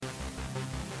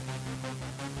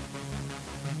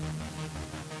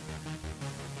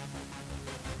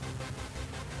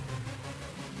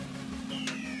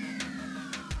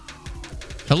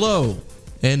Hello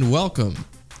and welcome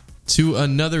to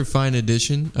another fine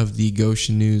edition of the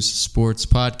Goshen News Sports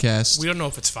Podcast. We don't know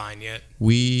if it's fine yet.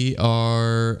 We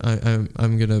are.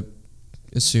 I'm gonna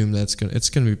assume it's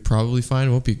gonna be probably fine.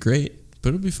 It won't be great, but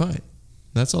it'll be fine.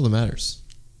 That's all that matters.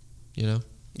 You know.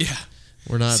 Yeah.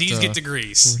 We're not. C's get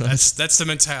degrees. That's the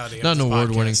mentality. Not an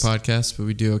award-winning podcast, but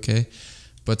we do okay.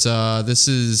 But this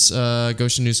is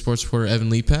Goshen News Sports reporter Evan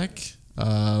Lepak.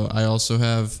 I also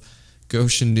have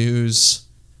Goshen News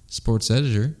Sports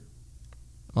editor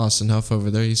Austin Huff over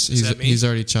there. He's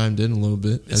already chimed in a little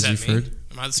bit, as you've heard.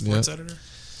 Am I the sports editor?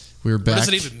 We're back. What does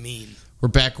it even mean? We're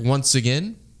back once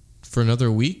again for another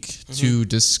week to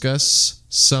discuss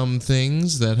some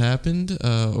things that happened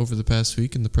over the past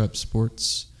week in the prep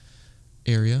sports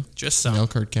area. Just some. In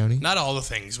Elkhart County. Not all the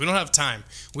things. We don't have time.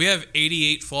 We have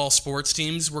 88 fall sports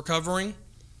teams we're covering.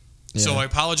 Yeah. So I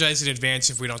apologize in advance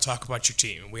if we don't talk about your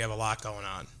team. We have a lot going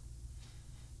on.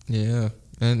 Yeah,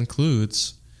 that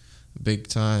includes a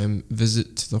big-time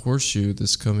visit to the Horseshoe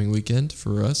this coming weekend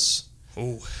for us.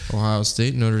 Ooh. Ohio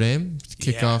State, Notre Dame, to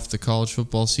kick off the college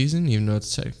football season, even though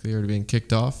it's technically already been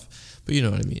kicked off. But you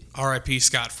know what I mean. R.I.P.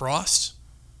 Scott Frost.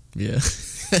 Yeah.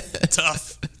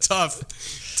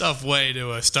 Tough way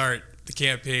to start the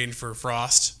campaign for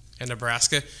Frost in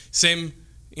Nebraska. Same,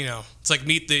 it's like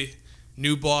meet the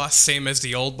new boss, same as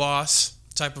the old boss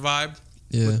type of vibe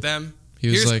with them.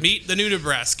 Meet the new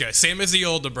Nebraska, same as the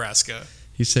old Nebraska.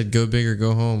 He said, go big or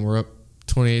go home. We're up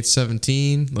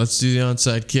 28-17. Let's do the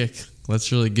onside kick.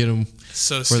 Let's really get them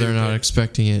where they're not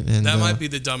expecting it. And that might be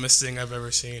the dumbest thing I've ever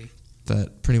seen.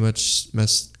 That pretty much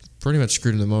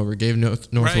screwed them over. Gave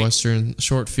Northwestern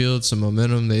short field, some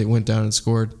momentum. They went down and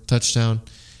scored touchdown.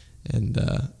 And,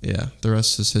 the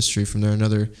rest is history from there.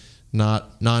 Another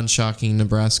non-shocking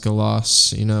Nebraska loss.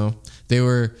 They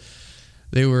were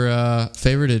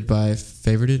favored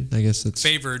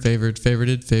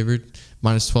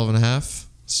minus 12.5.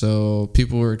 So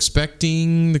people were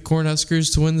expecting the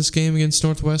Cornhuskers to win this game against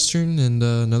Northwestern, and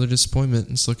another disappointment.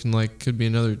 It's looking like could be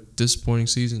another disappointing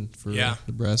season for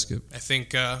Nebraska. I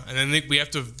think, and I think we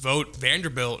have to vote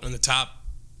Vanderbilt in the top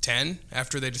 10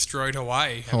 after they destroyed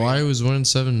Hawaii. Hawaii was winning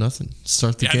 7-0.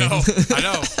 Start the game. I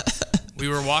know. We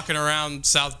were walking around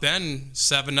South Bend,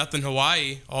 7-0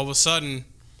 Hawaii. All of a sudden,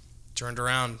 turned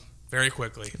around very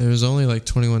quickly. It was only like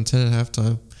 21-10 at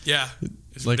halftime. Yeah.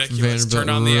 Like ridiculous.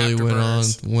 Vanderbilt really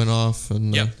went off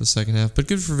in the second half. But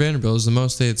good for Vanderbilt. It was the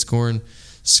most they had scored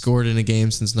in a game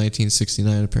since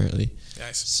 1969, apparently.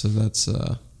 Nice. So that's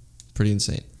pretty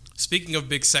insane. Speaking of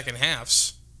big second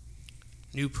halves,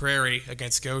 New Prairie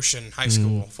against Goshen High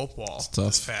School football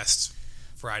this past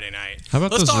Friday night. How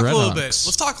about those Redhawks?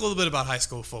 Let's talk a little bit about high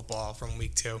school football from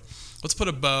week 2. Let's put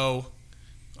a bow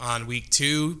on week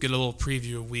 2, get a little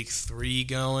preview of week 3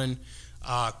 going.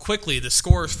 Quickly, the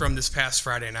scores from this past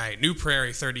Friday night. New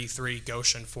Prairie 33,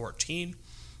 Goshen 14,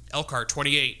 Elkhart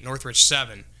 28, Northridge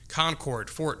 7, Concord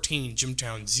 14,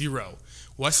 Jimtown 0,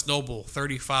 West Noble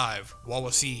 35,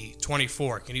 Wawasee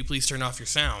 24. Can you please turn off your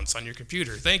sounds on your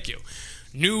computer? Thank you.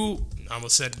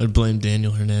 I'd blame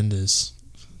Daniel Hernandez.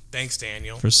 Thanks,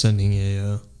 Daniel. For sending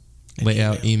a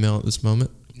layout email at this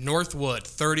moment. Northwood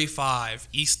 35,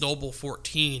 East Noble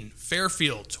 14,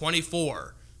 Fairfield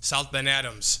 24, South Bend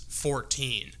Adams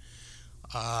 14.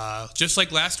 Just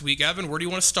like last week, Evan, where do you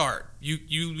want to start?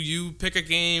 You pick a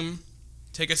game,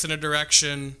 take us in a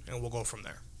direction, and we'll go from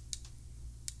there.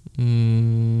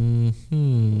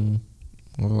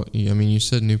 Well, you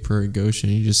said New Prairie Goshen.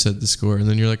 You just said the score, and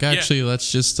then you're like, actually,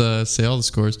 let's just say all the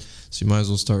scores. So you might as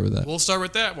well start with that. We'll start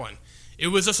with that one. It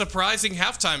was a surprising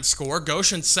halftime score.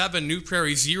 Goshen 7, New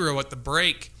Prairie 0 at the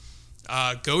break.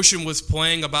 Goshen was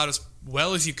playing about as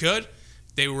well as you could.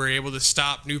 They were able to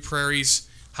stop New Prairie's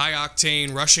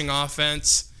high-octane rushing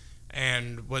offense.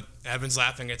 And Evan's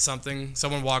laughing at something.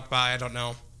 Someone walked by. I don't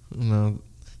know. No,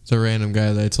 it's a random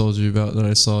guy that I told you about that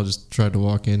I saw just tried to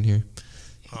walk in here.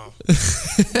 Oh.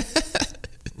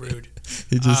 Rude.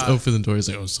 He just opened the door. He's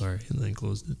like, oh, sorry, and then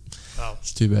closed it. Oh.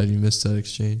 It's too bad you missed that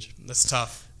exchange. That's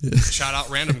tough. Yeah. Shout out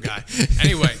random guy.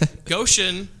 Anyway,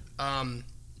 Goshen,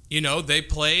 they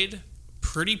played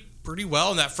pretty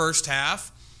well in that first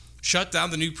half. Shut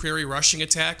down the New Prairie rushing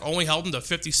attack. Only held them to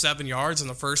 57 yards in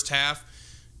the first half.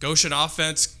 Goshen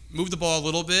offense moved the ball a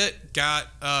little bit. Got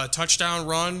a touchdown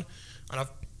run on a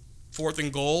 4th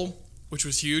and goal, which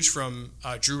was huge from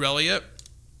Drew Elliott.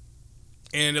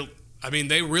 And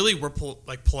they really were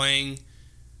playing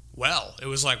well. It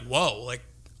was like, whoa,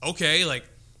 okay,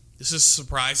 this is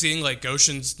surprising.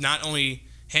 Goshen's not only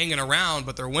hanging around,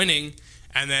 but they're winning.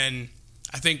 And then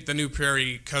I think the New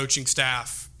Prairie coaching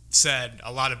staff said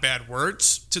a lot of bad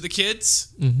words to the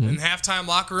kids in the halftime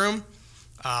locker room.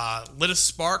 lit a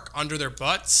spark under their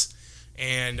butts,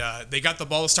 and they got the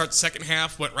ball to start the second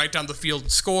half, went right down the field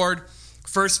and scored.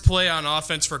 First play on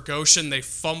offense for Goshen, they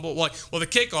fumbled. Well, the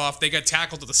kickoff, they got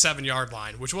tackled at the 7-yard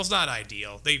line, which was not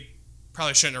ideal. They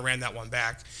probably shouldn't have ran that one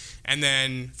back. And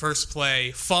then first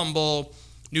play, fumble.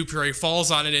 New Prairie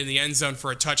falls on it in the end zone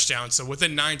for a touchdown. So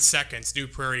within 9 seconds, New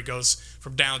Prairie goes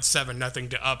from down 7-0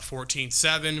 to up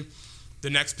 14-7. The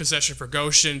next possession for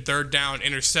Goshen, third down,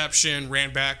 interception,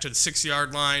 ran back to the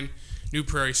 6-yard line. New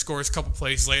Prairie scores a couple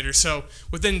plays later. So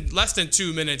within less than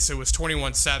 2 minutes, it was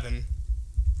 21-7.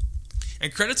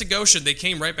 And credit to Goshen, they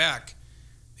came right back.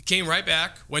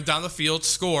 Went down the field,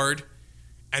 scored,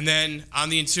 and then on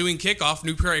the ensuing kickoff,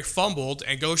 New Prairie fumbled,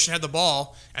 and Goshen had the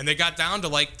ball, and they got down to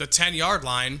like the 10-yard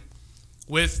line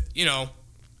with,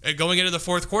 going into the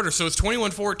fourth quarter. So it's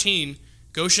 21-14.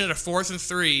 Goshen had a 4th and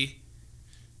 3.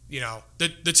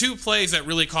 The two plays that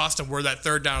really cost them were that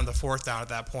third down and the fourth down at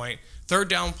that point. Third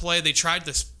down play, they tried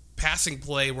this passing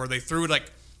play where they threw it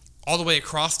like all the way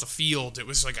across the field. It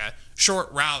was like a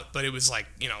short route, but it was like,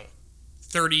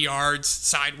 30 yards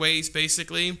sideways,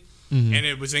 basically. Mm-hmm. And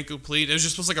it was incomplete. It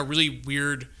was like a really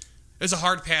weird, it was a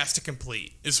hard pass to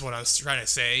complete, is what I was trying to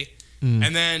say. Mm.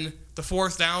 And then the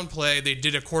fourth down play, they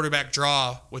did a quarterback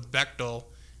draw with Bechtel,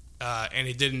 and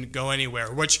it didn't go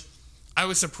anywhere, which I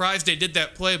was surprised they did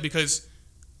that play because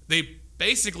they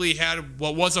basically had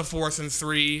what was a 4th and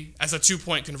 3 as a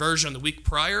 2-point conversion the week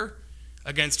prior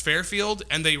against Fairfield,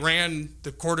 and they ran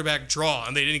the quarterback draw,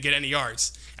 and they didn't get any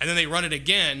yards. And then they run it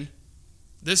again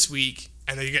this week,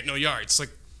 and they get no yards. Like,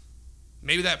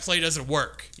 maybe that play doesn't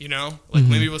work,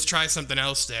 Maybe let's try something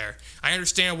else there. I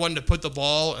understand wanting to put the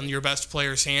ball in your best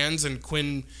player's hands, and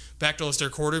Quinn Bechtel is their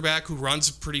quarterback who runs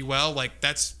pretty well. Like,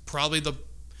 that's probably the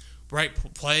right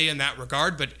play in that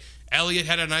regard. But Elliott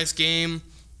had a nice game.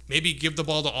 Maybe give the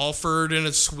ball to Alford in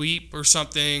a sweep or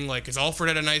something. Like, because Alford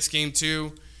had a nice game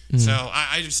too. Mm-hmm. So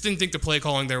I just didn't think the play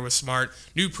calling there was smart.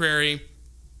 New Prairie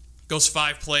goes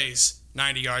 5 plays,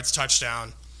 90 yards,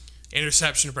 touchdown.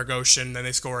 Interception for Goshen, then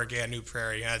they score again, New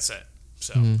Prairie, and that's it.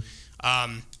 So,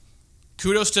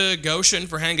 kudos to Goshen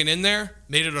for hanging in there.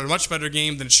 Made it a much better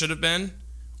game than it should have been,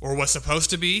 or was supposed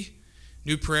to be.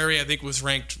 New Prairie, I think, was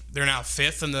ranked, they're now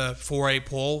 5th in the 4A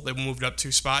poll. They moved up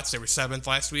 2 spots. They were 7th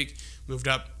last week, moved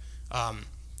up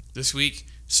this week.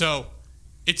 So,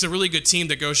 it's a really good team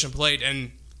that Goshen played,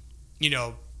 and,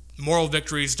 moral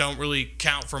victories don't really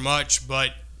count for much,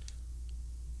 but,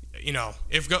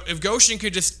 if Goshen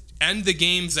could just end the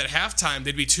games at halftime,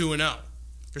 they'd be 2-0.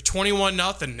 They're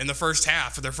 21-0 in the first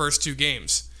half of their first 2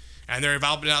 games. And they've been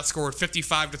outscored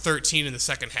 55-13 in the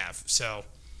second half. So,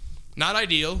 not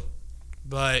ideal,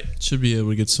 but should be able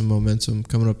to get some momentum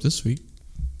coming up this week.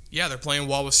 Yeah, they're playing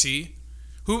Wawasee,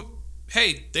 who,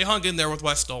 hey, they hung in there with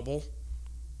West Noble.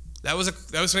 That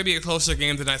was maybe a closer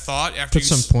game than I thought. After put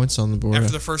some points on the board.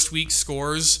 After the first week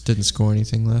scores. Didn't score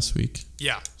anything last week.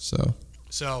 Yeah. So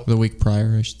the week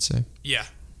prior, I should say. Yeah.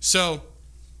 So,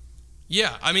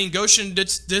 yeah, I mean, Goshen,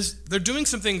 they're doing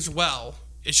some things well.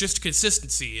 It's just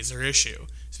consistency is their issue.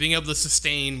 It's being able to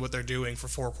sustain what they're doing for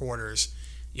 4 quarters,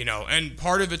 And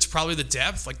part of it's probably the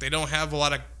depth. Like, they have a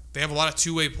lot of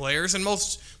 2-way players, and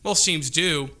most teams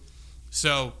do.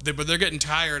 So, but they're getting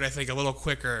tired, I think, a little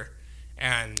quicker.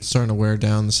 And starting to wear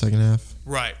down the second half.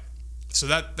 Right. So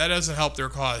that doesn't help their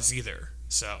cause either.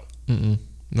 So. Mm-mm.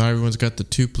 Not everyone's got the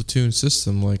 2-platoon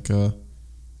system like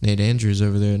Nate Andrews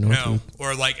over there in Northridge. No,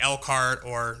 or like Elkhart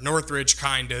or Northridge,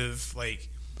 kind of like.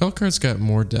 Elkhart's got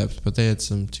more depth, but they had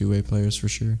some 2-way players for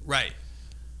sure. Right.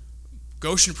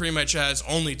 Goshen pretty much has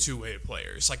only 2-way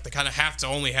players. Like, they kind of have to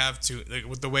only have 2, like,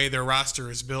 with the way their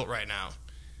roster is built right now.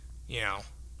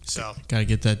 So. Got to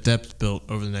get that depth built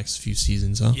over the next few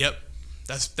seasons, huh? Yep.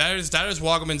 That is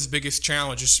Wagaman's biggest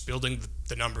challenge, just building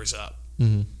the numbers up.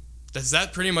 Mm-hmm.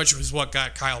 That pretty much was what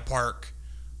got Kyle Park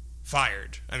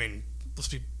fired. I mean, let's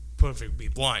be perfectly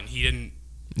blunt. He didn't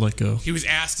let go. He was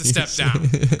asked to step down.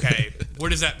 Okay,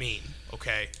 what does that mean?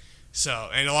 Okay, so,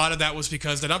 and a lot of that was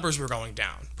because the numbers were going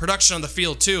down. Production on the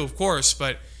field too, of course,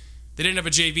 but they didn't have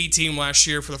a JV team last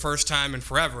year for the first time in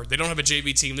forever. They don't have a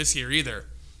JV team this year either.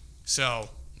 So.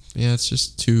 Yeah, it's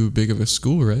just too big of a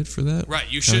school, right, for that? Right,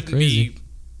 you shouldn't be.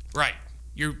 Right,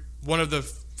 you're one of the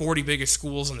 40 biggest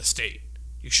schools in the state.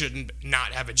 You shouldn't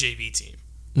not have a JV team.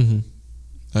 Mm-hmm.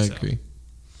 I agree.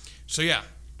 So, yeah.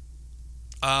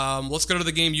 Let's go to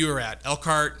the game you were at.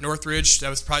 Elkhart, Northridge. That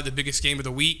was probably the biggest game of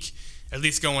the week, at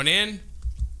least going in.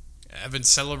 Evan's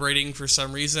celebrating for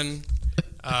some reason.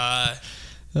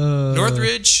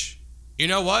 Northridge, you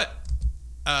know what?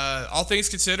 All things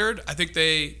considered, I think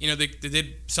they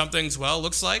did some things well,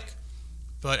 looks like.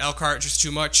 But Elkhart just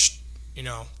too much,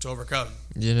 to overcome.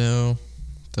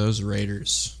 those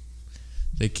Raiders,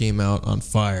 they came out on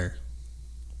fire.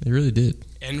 They really did.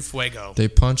 En fuego. They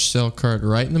punched Elkhart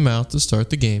right in the mouth to start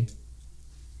the game.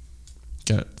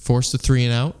 Got forced a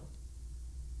 3-and-out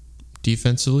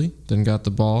defensively, then got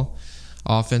the ball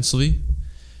offensively,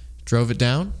 drove it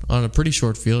down on a pretty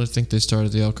short field. I think they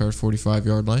started the Elkhart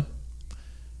 45-yard line.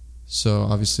 So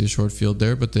obviously a short field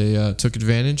there, but they took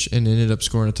advantage and ended up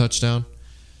scoring a touchdown.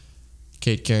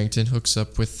 Kate Carrington hooks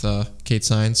up with Kate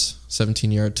Sines,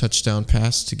 17-yard touchdown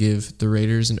pass to give the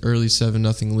Raiders an early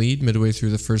 7-0 lead midway through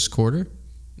the first quarter.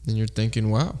 And you're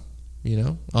thinking, wow,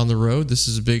 on the road, this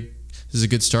is a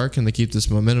good start. Can they keep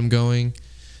this momentum going?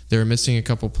 They were missing a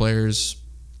couple players.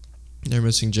 They're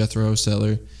missing Jethro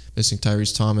Seller, missing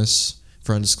Tyrese Thomas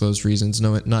for undisclosed reasons.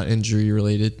 No, not injury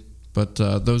related, but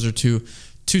those are two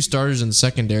starters in the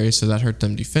secondary, so that hurt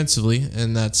them defensively,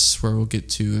 and that's where we'll get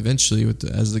to eventually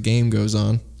as the game goes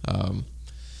on.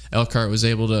 Elkhart was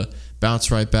able to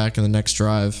bounce right back in the next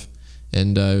drive,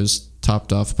 and it was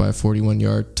topped off by a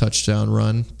 41-yard touchdown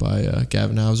run by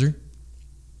Gavin Hauser.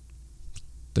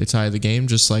 They tied the game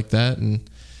just like that, and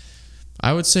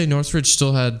I would say Northridge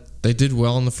they did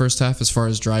well in the first half as far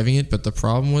as driving it, but the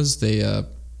problem was they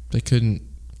couldn't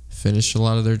finish a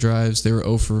lot of their drives. They were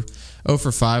 0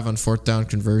 for 5 on fourth down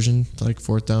conversion, like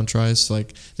fourth down tries.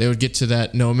 Like they would get to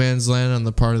that no man's land on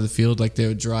the part of the field, like they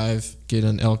would drive, get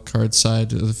on Elkhart's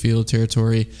side of the field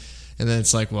territory, and then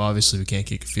it's like, well, obviously we can't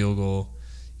kick a field goal.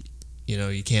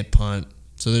 You can't punt.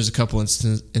 So there's a couple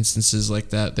instances like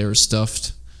that. They were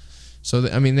stuffed. So they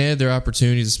had their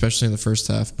opportunities, especially in the first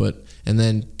half, and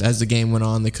then as the game went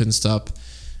on, they couldn't stop.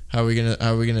 We're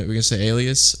gonna say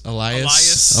Elias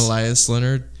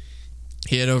Leonard.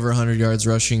 He had over 100 yards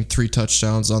rushing, 3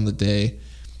 touchdowns on the day.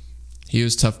 He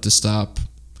was tough to stop.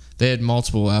 They had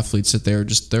multiple athletes that they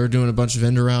were doing a bunch of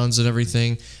end arounds and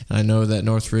everything. And I know that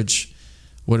Northridge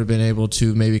would have been able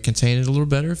to maybe contain it a little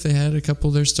better if they had a couple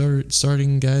of their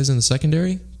starting guys in the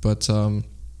secondary. But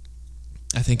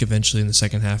I think eventually in the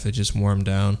second half it just wore them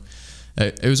down.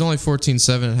 It was only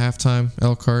 14-7 at halftime.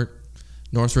 Elkhart.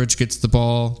 Northridge gets the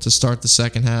ball to start the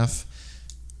second half.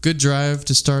 Good drive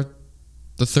to start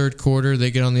the third quarter.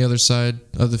 They get on the other side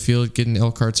of the field, get in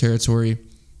Elkhart territory.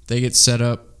 They get set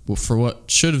up for what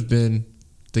should have been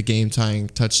the game-tying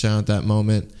touchdown at that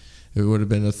moment. It would have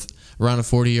been around a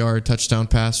 40-yard touchdown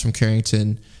pass from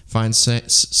Carrington. Finds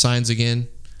Sines again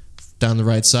down the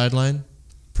right sideline.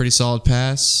 Pretty solid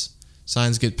pass.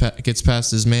 Sines gets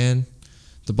past his man.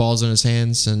 The ball's in his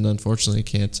hands, and unfortunately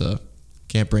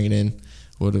can't bring it in.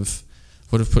 Would have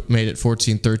made it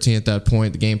 14-13 at that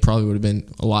point. The game probably would have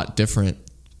been a lot different,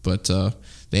 but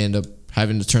they end up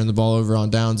having to turn the ball over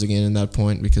on downs again in that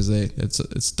point because it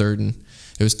was 3rd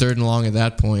and long at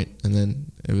that point, and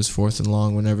then it was 4th and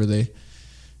long whenever they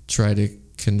tried to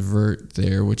convert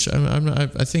there, which I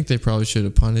think they probably should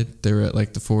have punted. They were at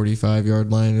like the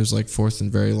 45-yard line. It was like 4th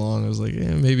and very long. I was like,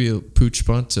 maybe a pooch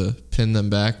punt to pin them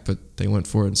back, but they went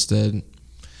for it instead.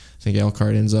 I think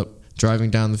Elkhart ends up driving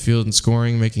down the field and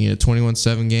scoring, making it a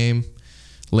 21-7 game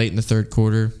late in the third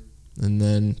quarter. And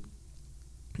then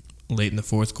late in the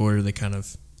fourth quarter, they kind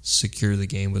of secure the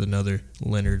game with another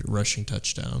Leonard rushing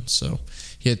touchdown. So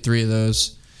he had 3 of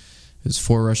those. It was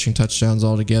 4 rushing touchdowns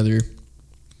altogether.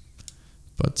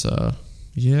 But, I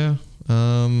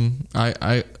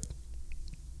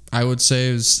would say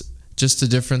it was just a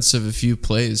difference of a few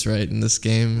plays, right, in this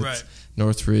game. Right.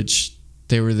 Northridge,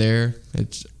 they were there.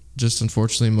 It's just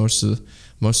unfortunately most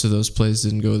of those plays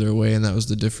didn't go their way, and that was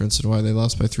the difference in why they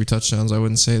lost by 3 touchdowns. I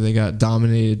wouldn't say they got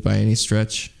dominated by any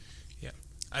stretch. Yeah,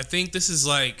 I think this is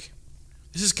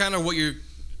kind of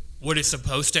what is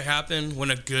supposed to happen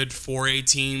when a good 4A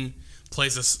team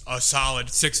plays a solid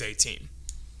 6A team,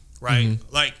 right?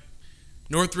 Mm-hmm. Like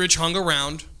Northridge hung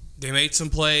around, they made some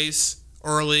plays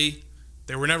early,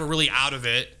 they were never really out of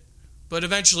it. But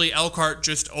eventually, Elkhart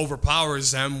just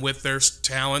overpowers them with their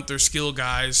talent, their skill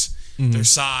guys, their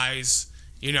size.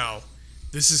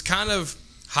 This is kind of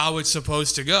how it's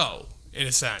supposed to go, in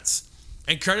a sense.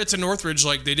 And credit to Northridge,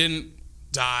 they didn't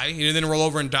die. They didn't roll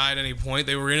over and die at any point.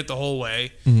 They were in it the whole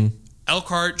way. Mm-hmm.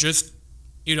 Elkhart just,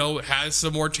 has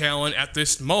some more talent at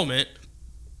this moment.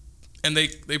 And they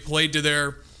played to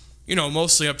their,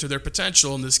 mostly up to their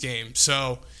potential in this game.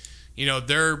 So,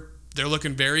 they're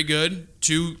looking very good.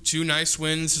 Two nice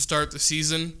wins to start the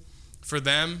season for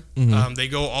them. Mm-hmm. They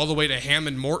go all the way to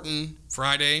Hammond Morton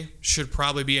Friday. Should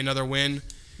probably be another win.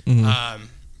 Mm-hmm.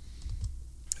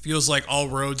 Feels like all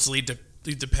roads lead to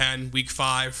Penn week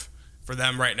 5 for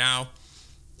them right now.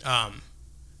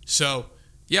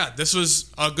 This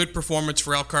was a good performance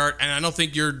for Elkhart, and I don't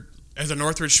think as a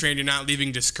Northridge fan, you're not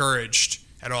leaving discouraged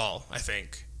at all, I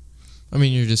think. I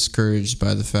mean, you're discouraged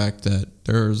by the fact that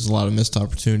there's a lot of missed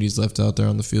opportunities left out there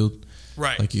on the field.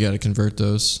 Right. Like, you got to convert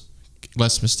those.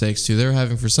 Less mistakes, too.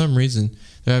 For some reason,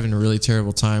 they're having a really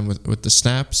terrible time with the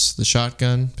snaps, the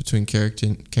shotgun between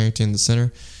Carrington and the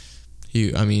center.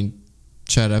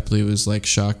 Chad Epley was, like,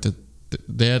 shocked that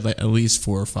they had, like, at least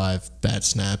 4 or 5 bad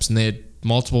snaps, and they had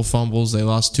multiple fumbles. They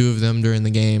lost 2 of them during the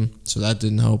game, so that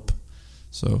didn't help.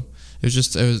 So,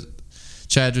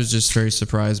 Chad was just very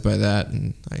surprised by that,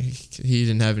 and he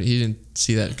didn't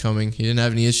see that coming. He didn't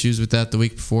have any issues with that the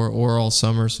week before or all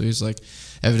summer, so he's like,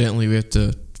 evidently we have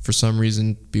to, for some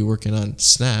reason, be working on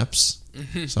snaps.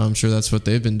 Mm-hmm. So I'm sure that's what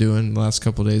they've been doing the last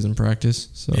couple of days in practice.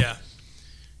 So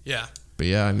yeah. But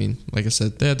yeah, I mean, like I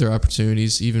said, they had their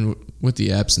opportunities, even with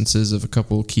the absences of a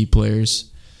couple of key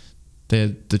players. They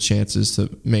had the chances to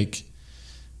make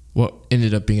what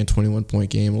ended up being a 21-point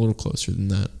game a little closer than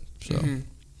that. So. Mm-hmm.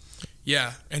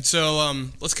 Yeah, and so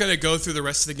let's kind of go through the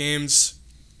rest of the games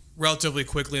relatively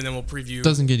quickly, and then we'll preview. It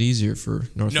doesn't get easier for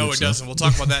Northwood. No, it doesn't. We'll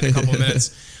talk about that in a couple of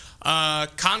minutes.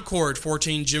 Concord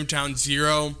 14, Jimtown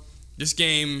 0. This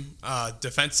game,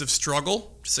 defensive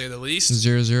struggle, to say the least.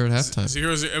 0-0 at halftime.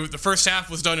 0-0. The first half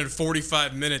was done in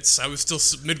 45 minutes. I was still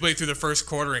midway through the first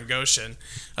quarter in Goshen.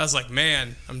 I was like,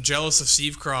 man, I'm jealous of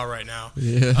Steve Craw right now.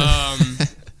 Yeah.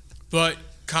 But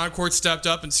Concord stepped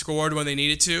up and scored when they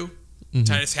needed to. Mm-hmm.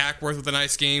 Titus Hackworth with a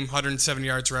nice game, 107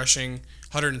 yards rushing,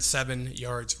 and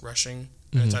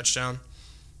a touchdown.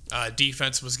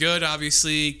 Defense was good,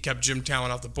 obviously, kept Jimtown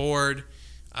off the board.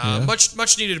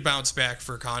 Much needed bounce back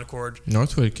for Concord.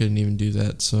 Northwood couldn't even do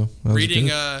that, so that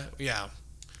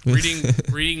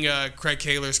reading Craig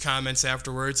Kaler's comments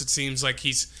afterwards, it seems like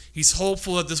he's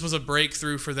hopeful that this was a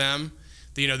breakthrough for them.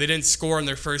 They didn't score in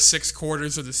their first 6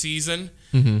 quarters of the season,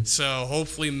 so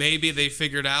hopefully maybe they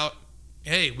figured out,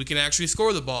 hey, we can actually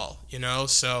score the ball,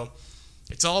 So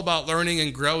it's all about learning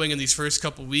and growing in these first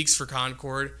couple weeks for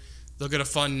Concord. They'll get a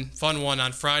fun one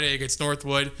on Friday against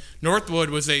Northwood. Northwood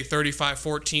was a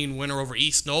 35-14 winner over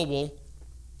East Noble.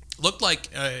 Looked like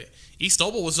East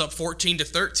Noble was up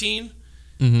 14-13,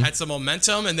 had some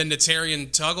momentum, and then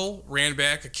Natarian Tuggle ran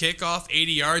back a kickoff,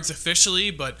 80 yards officially,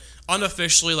 but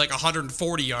unofficially like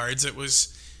 140 yards. It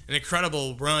was an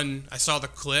incredible run. I saw the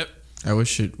clip. I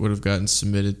wish it would have gotten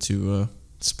submitted to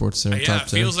SportsCenter Top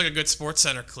 10. It feels like a good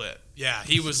SportsCenter clip. Yeah,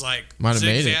 he was like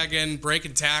zigzagging,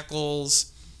 breaking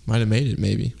tackles. Might have made it,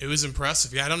 maybe. It was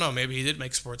impressive. Yeah, I don't know. Maybe he did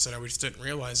make SportsCenter. We just didn't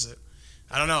realize it.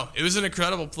 I don't know. It was an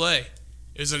incredible play.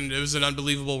 It was an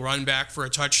unbelievable run back for a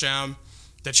touchdown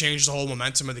that changed the whole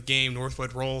momentum of the game.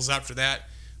 Northwood rolls after that.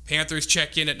 Panthers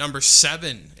check in at number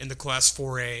 7 in the Class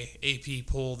 4A AP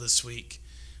poll this week.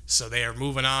 So they are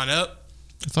moving on up.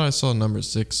 I thought I saw number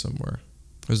 6 somewhere.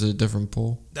 Was it a different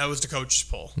poll? That was the coach's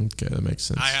poll. Okay, that makes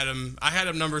sense. I had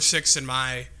him number 6 in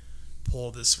my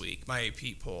poll this week, my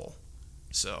AP poll.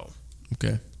 So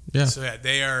okay, yeah. So yeah,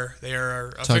 they are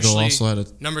officially. Tuggle also had a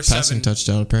number passing 7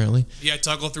 touchdown apparently. Yeah,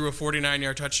 Tuggle threw a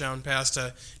 49-yard touchdown pass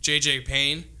to JJ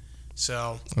Payne.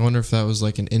 So I wonder if that was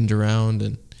like an end around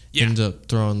and ended up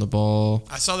throwing the ball.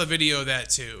 I saw the video of that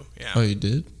too. Yeah. Oh, you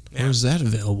did? Yeah. Where's that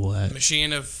available at?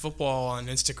 Machine of Football on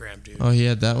Instagram, dude. Oh, he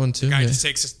had that one too? The guy just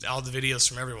takes all the videos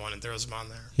from everyone and throws them on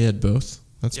there. He had both?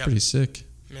 That's pretty sick.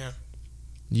 Yeah.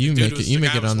 You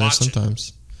make it on there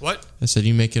sometimes. What? I said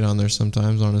you make it on there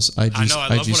sometimes on his IG stories. I know.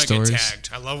 I love when I get tagged.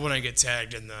 I love when I get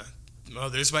tagged in the. Oh,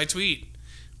 there's my tweet.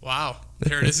 Wow.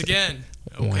 There it is again.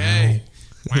 Okay.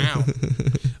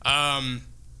 Wow.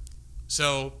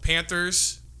 So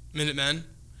Panthers, Minutemen,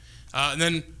 and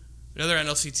then another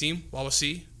NLC team,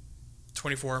 Wawasee,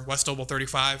 24, West Noble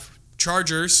 35.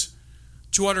 Chargers,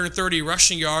 230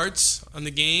 rushing yards on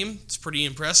the game. It's pretty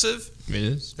impressive. It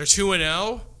is. They're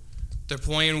 2-0. They're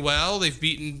playing well. They've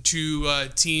beaten 2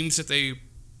 teams that they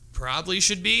probably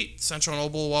should beat, Central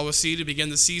Noble, Wawasee, to begin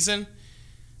the season.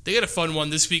 They got a fun one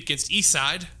this week against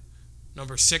Eastside,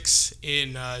 number 6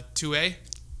 in 2A.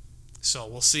 So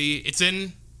we'll see. It's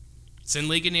in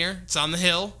Ligonier. It's on the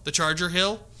hill, the Charger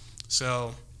Hill.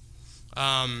 So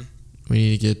we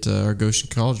need to get our Goshen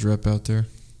College rep out there.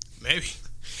 Maybe.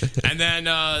 And then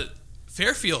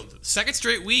Fairfield, second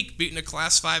straight week, beating a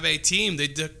Class 5A team. They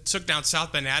took down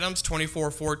South Bend Adams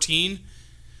 24-14.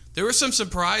 There was some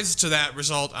surprise to that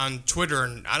result on Twitter,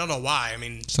 and I don't know why. I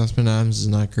mean, South Bend Adams is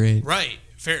not great. Right.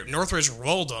 Northridge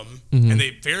rolled them, and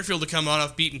Fairfield to come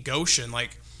off beating Goshen.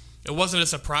 Like, it wasn't a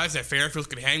surprise that Fairfield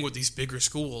could hang with these bigger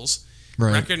schools.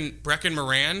 Right. Brecken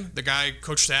Moran, the guy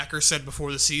Coach Thacker said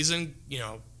before the season,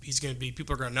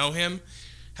 people are going to know him,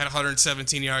 had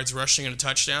 117 yards rushing and a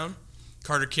touchdown.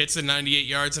 Carter Kitson, 98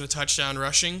 yards and a touchdown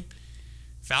rushing.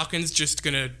 Falcons just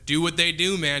going to do what they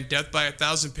do, man. Death by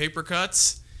 1,000 paper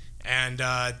cuts. And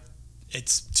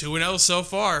It's 2-0 so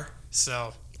far.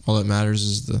 So All that matters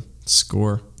is the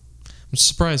score. I'm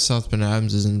surprised South Bend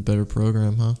Adams isn't a better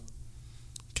program, huh?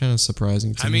 Kind of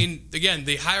surprising to me. I mean, again,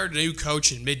 they hired a new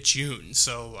coach in mid-June,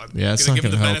 so I'm Yeah, going it's to not give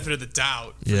them the gonna help. benefit of the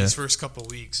doubt for these first couple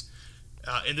of weeks.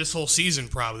 In this whole season,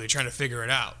 probably trying to figure it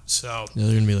out. So Yeah,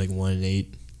 they're gonna be like 1-8,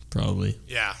 probably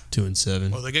yeah.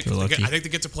 2-7. Well, They're lucky. I think they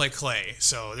get to play Clay,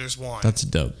 so there's one. That's a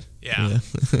dub. Yeah.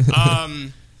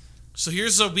 So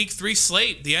here's a week 3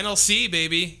 slate. The NLC,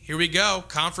 baby. Here we go.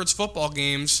 Conference football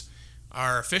games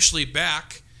are officially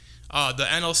back. The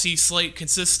NLC slate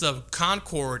consists of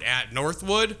Concord at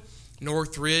Northwood,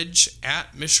 Northridge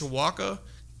at Mishawaka,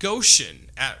 Goshen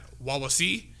at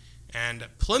Wawasee, and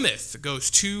Plymouth goes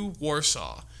to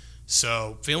Warsaw.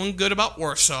 So feeling good about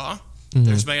Warsaw.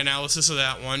 There's my analysis of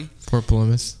that one. Poor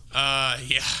Plymouth.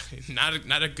 Yeah,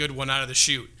 not a good one out of the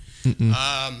chute.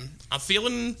 I'm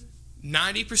feeling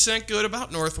 90% good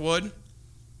about Northwood.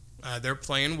 They're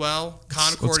playing well.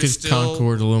 Concord Let's is give still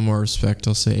Concord a little more respect.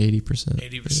 I'll say 80%.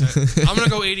 80%. I'm gonna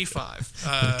go 85.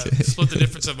 Okay. Split the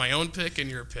difference of my own pick and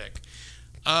your pick.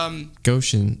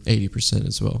 Goshen, 80%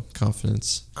 as well.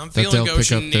 Confidence. I'm that feeling they'll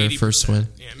Goshen pick up their 80%. first win.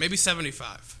 Yeah, maybe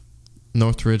 75.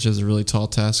 Northridge has a really tall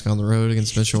task on the road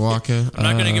against Mishawaka. I'm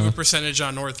not gonna give a percentage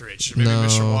on Northridge. Maybe No,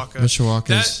 Mishawaka.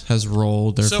 Mishawaka has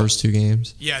rolled their first 2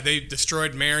 games. Yeah, they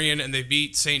destroyed Marion and they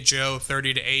beat St. Joe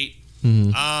 30-8.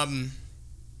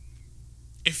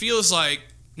 It feels like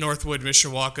Northwood,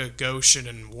 Mishawaka, Goshen,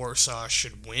 and Warsaw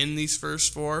should win these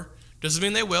first 4. Doesn't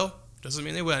mean they will.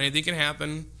 Anything can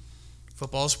happen.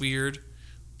 Football's weird.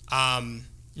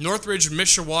 Northridge,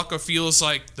 Mishawaka feels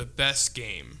like the best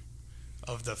game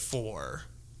of the 4.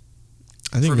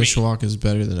 I think for me. Mishawaka is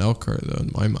better than Elkhart, though, in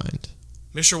my mind.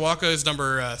 Mishawaka is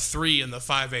number 3 in the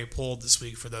 5A poll this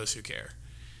week for those who care.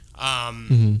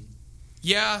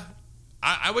 Yeah,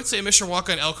 I would say Mishawaka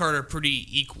and Elkhart are pretty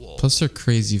equal. Plus, they're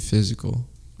crazy physical.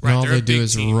 And Right, all they're a they do big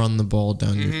is team. run the ball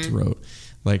down your throat.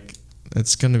 Like,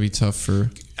 it's going to be tough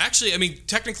for... Actually, I mean,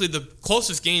 technically, the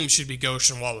closest game should be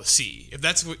Goshen Wawasee. If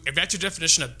that's your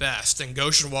definition of best, then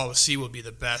Goshen Wawasee will be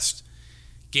the best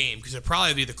game because it'll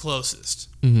probably be the closest.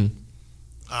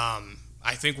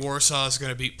 I think Warsaw is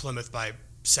going to beat Plymouth by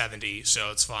 70,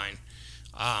 so it's fine.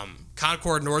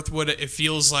 Concord Northwood, it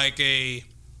feels like a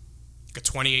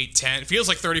 28-10. It feels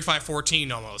like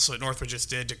 35-14 almost, like Northwood just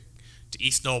did to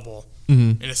East Noble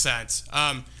in a sense.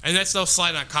 And that's no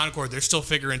slight on Concord. They're still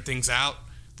figuring things out.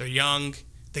 They're young.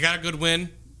 They got a good win.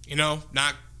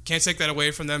 Can't take that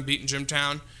away from them beating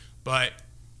Jimtown. But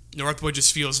Northwood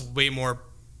just feels way more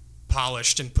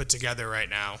polished and put together right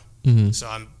now. So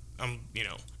I'm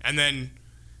and then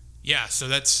so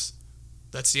that's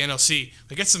the NLC.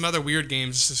 We got some other weird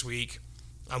games this week.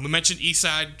 We mentioned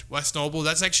Eastside, West Noble.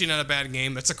 That's actually not a bad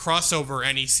game. That's a crossover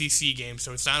NECC game,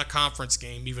 so it's not a conference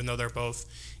game, even though they're both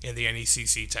in the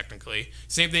NECC technically.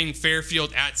 Same thing,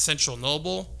 Fairfield at Central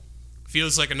Noble.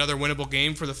 Feels like another winnable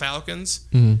game for the Falcons.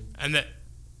 And that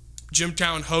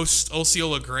Jimtown hosts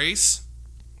Osceola Grace.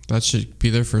 That should be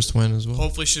their first win as well.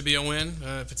 Hopefully should be a win.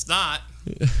 If it's not,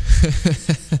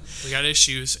 we got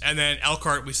issues. And then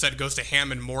Elkhart, we said, goes to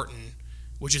Hammond Morton,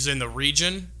 which is in the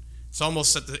region. It's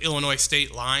almost at the Illinois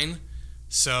state line.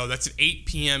 So that's an 8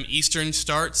 p.m. Eastern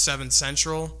start, 7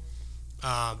 Central,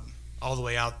 all the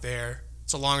way out there.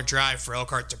 It's a long drive for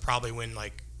Elkhart to probably win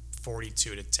like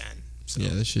 42-10. So,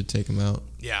 yeah, they should take them out.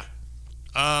 Yeah.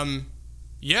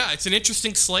 It's an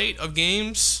interesting slate of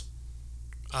games.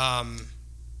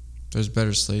 There's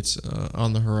better slates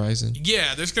on the horizon.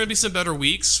 Yeah, there's going to be some better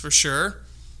weeks for sure.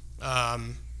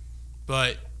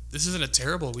 But this isn't a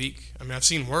terrible week. I mean, I've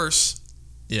seen worse.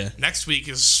 Yeah. Next week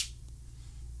and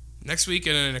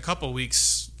in a couple of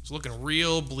weeks, it's looking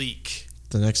real bleak.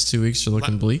 The next 2 weeks are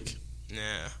looking bleak.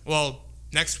 Yeah. Well,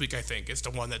 next week, I think, is the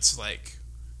one that's like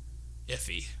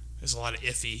iffy. There's a lot of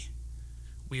iffy,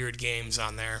 weird games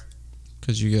on there.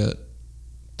 Because you got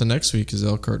the next week is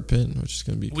Elkhart Penn, which is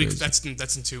going to be crazy.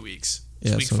 That's in 2 weeks.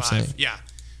 Yeah, It's that's week what I'm 5. saying. Yeah.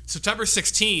 September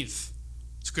 16th,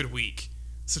 it's a good week.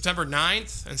 September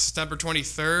 9th and September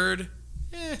 23rd,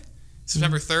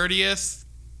 September 30th,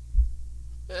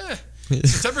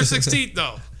 September 16th,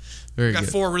 though. Very Got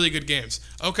good. 4 really good games.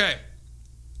 Okay.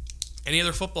 Any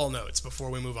other football notes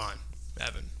before we move on,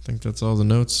 Evan? I think that's all the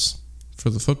notes for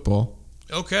the football.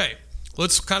 Okay.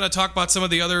 Let's kind of talk about some of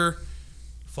the other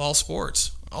fall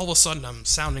sports. All of a sudden, I'm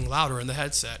sounding louder in the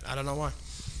headset. I don't know why.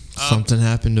 Something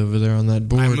happened over there on that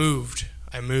board. I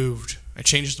moved. I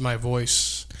changed my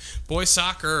voice. Boys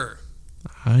soccer.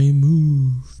 I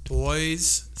moved.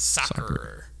 Boys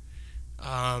soccer.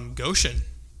 Goshen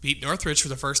beat Northridge for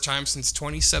the first time since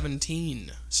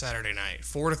 2017 Saturday night,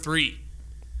 4-3.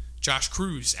 Josh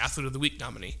Cruz, Athlete of the Week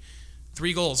nominee.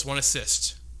 3 goals, 1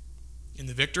 assist in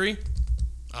the victory.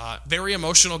 Very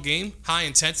emotional game, high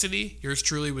intensity. Yours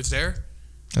truly was there.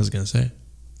 I was gonna say.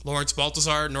 Lawrence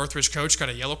Baltazar, Northridge coach, got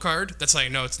a yellow card. That's how you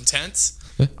know it's intense.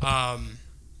 Yeah,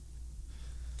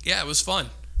 it was fun.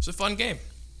 It was a fun game.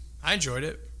 I enjoyed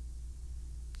it.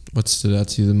 What stood out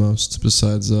to you the most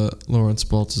besides Lawrence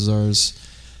Baltazar's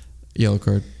yellow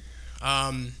card?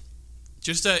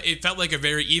 It felt like a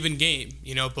very even game.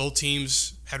 You know, both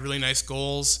teams had really nice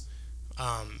goals.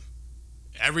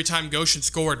 Every time Goshen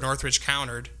scored, Northridge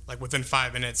countered, like within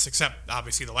 5 minutes, except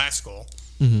obviously the last goal.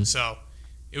 Mm-hmm. So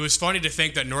it was funny to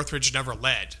think that Northridge never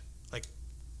led,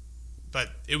 but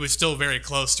it was still very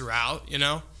close throughout. You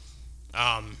know,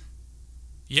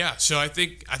 yeah. So I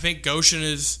think Goshen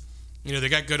is, you know, they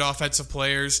got good offensive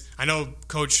players. I know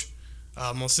Coach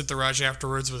Mositharaj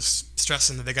afterwards was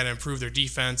stressing that they got to improve their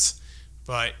defense,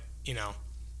 but you know,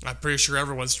 I'm pretty sure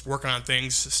everyone's working on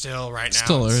things still right now.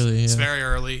 Still early. It's yeah. very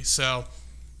early, so.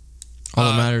 All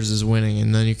that matters is winning,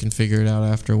 and then you can figure it out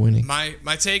after winning. My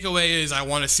takeaway is I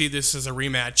want to see this as a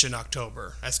rematch in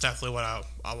October. That's definitely what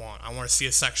I want. I want to see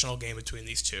a sectional game between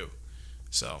these two.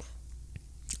 So.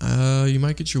 You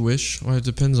might get your wish. Well, it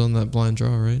depends on that blind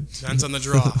draw, right? Depends on the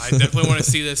draw. I definitely want to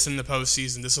see this in the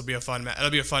postseason. This will be a fun. It'll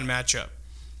be a fun matchup.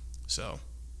 So.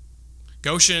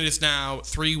 Goshen is now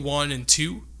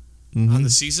 3-1-2 on the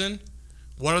season.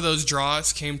 One of those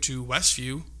draws came to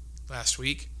Westview last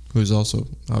week. Who's also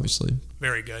obviously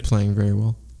very good, playing very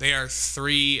well. They are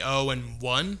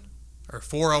 3-0-1, or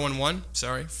 4-0-1.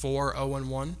 Sorry,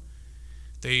 4-0-1.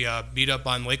 They beat up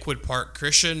on Lakewood Park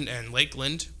Christian and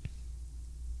Lakeland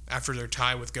after their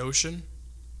tie with Goshen.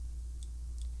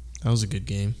 That was a good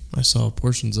game. I saw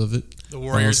portions of it. The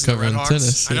Warriors and the Red Hawks.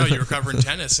 Tennis. I know you were covering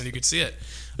tennis, and you could see it.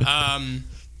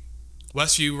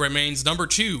 Westview remains number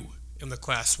 2 in the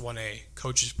Class 1A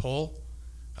coaches poll.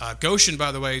 Goshen,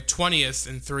 by the way, 20th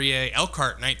in 3A.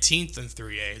 Elkhart, 19th in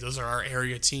 3A. Those are our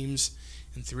area teams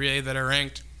in 3A that are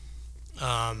ranked.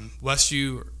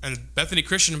 Westview and Bethany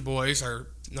Christian boys are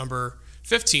number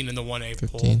 15 in the 1A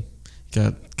 15. poll.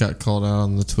 Got called out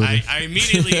on the Twitter. I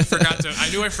immediately forgot to.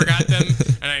 I knew I forgot them,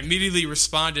 and I immediately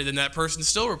responded, and that person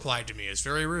still replied to me. It's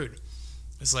very rude.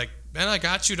 It's like, man, I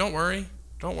got you. Don't worry.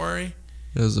 Don't worry.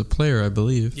 It was a player, I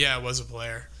believe. Yeah, it was a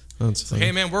player. That's It's like,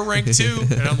 hey, man, we're ranked 2.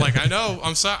 And I'm like, I know.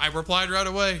 I'm sorry. I replied right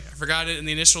away. I forgot it in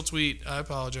the initial tweet. I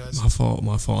apologize. My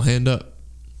fault. Hand up.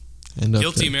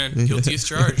 Guilty, man. Guilty as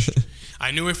charged. I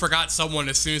knew I forgot someone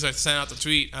as soon as I sent out the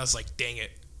tweet. I was like, dang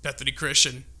it. Bethany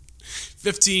Christian.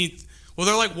 15th. Well,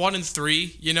 they're like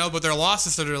 1-3, you know, but their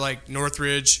losses that are like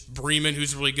Northridge, Bremen,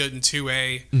 who's really good in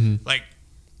 2A, like,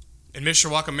 and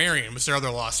Mishawaka Marion was their other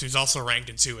loss, who's also ranked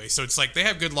in 2A. So it's like they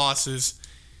have good losses,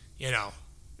 you know.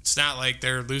 It's not like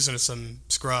they're losing to some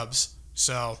scrubs.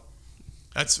 So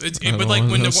that's it. But like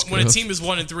when a team is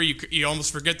 1-3, you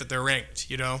almost forget that they're ranked.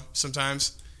 You know,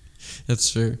 sometimes. That's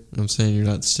fair. I'm saying you're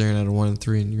not staring at a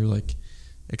 1-3, and you're like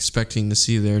expecting to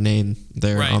see their name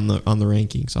there right on the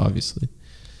rankings, obviously.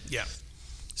 Yeah.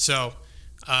 So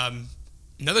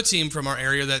another team from our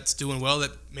area that's doing well that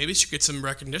maybe should get some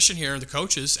recognition here in the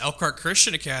coaches, Elkhart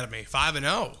Christian Academy,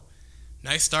 5-0.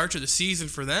 Nice start to the season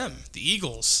for them. The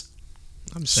Eagles.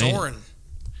 I'm saying. Soaring.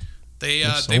 They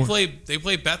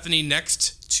play Bethany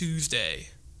next Tuesday,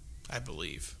 I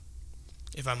believe,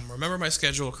 if I remember my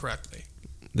schedule correctly.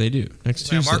 They do next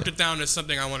Tuesday. I marked it down as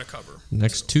something I want to cover.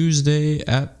 Next Tuesday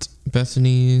at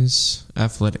Bethany's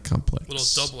Athletic Complex.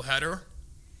 Little double header.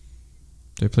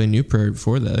 They play New Prairie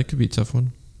before that. That could be a tough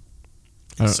one.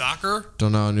 Soccer.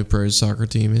 Don't know how New Prairie's soccer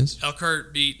team is.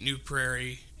 Elkhart beat New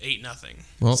Prairie 8-0.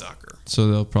 Well, soccer. So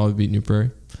they'll probably beat New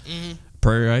Prairie. Mm-hmm.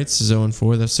 Prairie Heights is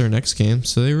 0-4. That's their next game.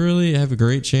 So they really have a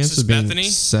great chance of being Bethany?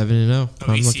 7-0.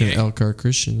 I'm ECA? looking at Elkhart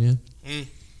Christian, yeah.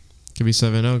 Could be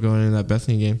 7-0 going into that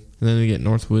Bethany game. And then they get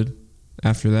Northwood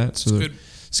after that. So the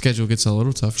schedule gets a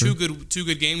little tougher. Two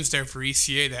good games there for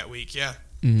ECA that week, yeah.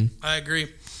 Mm-hmm. I agree.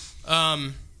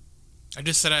 I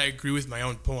just said I agree with my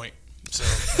own point. So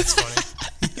that's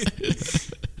funny.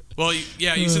 Well,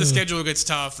 yeah, you said the schedule gets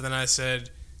tough, and then I said,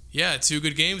 yeah, 2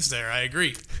 good games there. I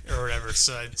agree, or whatever.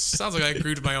 So it sounds like I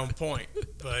agreed with my own point,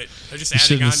 but I'm just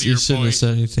adding on to your point. You shouldn't have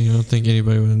said anything. I don't think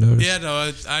anybody would have noticed. Yeah,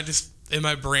 no, I just, in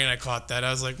my brain, I caught that.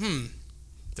 I was like, did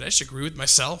I just agree with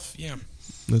myself? Yeah.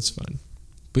 That's fine.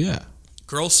 But yeah.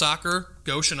 Girls soccer,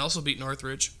 Goshen also beat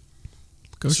Northridge.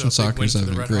 Goshen soccer's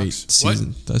having a great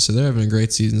season. I said they're having a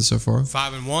great season so far.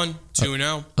 5-1,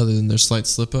 2-0. Other than their slight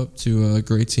slip up to a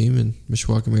great team in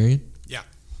Mishawaka Marion. Yeah.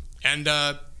 And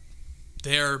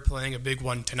they're playing a big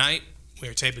one tonight. We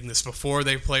are taping this before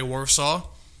they play Warsaw.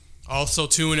 Also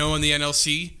 2-0 in the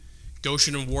NLC.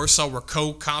 Goshen and Warsaw were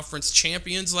co-conference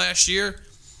champions last year.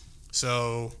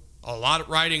 So a lot of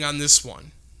riding on this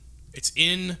one. It's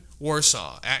in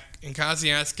Warsaw, in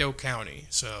Kosciuszko County.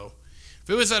 So if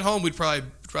it was at home, we'd probably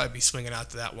be swinging out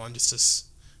to that one just to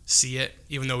see it,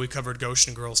 even though we covered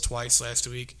Goshen girls twice last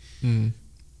week.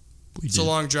 It's a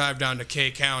long drive down to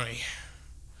K County.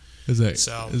 Is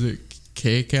it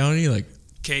K County? Like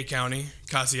K County,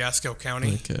 Kosciuszko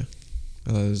County. Okay.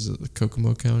 Is it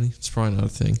Kokomo County? It's probably not a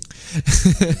thing.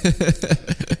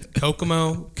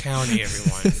 Kokomo County,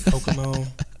 everyone. Kokomo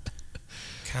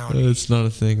County. It's not a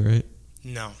thing, right?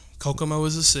 No. Kokomo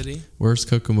is a city. Where's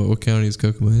Kokomo? What county is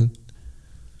Kokomo in?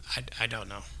 I don't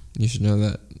know. You should know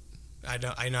that. I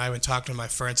know I haven't talked to my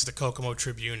friends at the Kokomo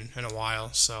Tribune in a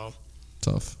while, so.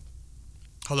 Tough.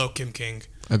 Hello, Kim King.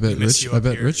 I bet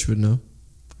Rich would know.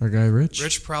 Our guy Rich.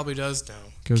 Rich probably does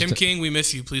know. King, we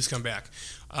miss you. Please come back.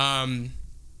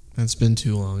 It's been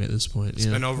too long at this point. It's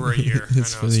been over a year.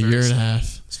 It's been a year and a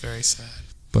half. It's very sad.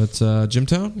 But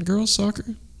Jimtown girls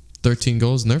soccer, 13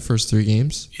 goals in their first 3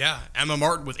 games. Yeah, Emma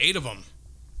Martin with 8 of them.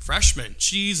 Freshman.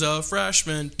 She's a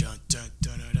freshman. Dun, dun,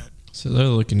 dun, dun, dun. So they're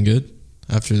looking good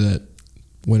after that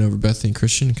win over Bethany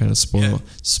Christian. Kind of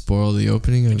spoil the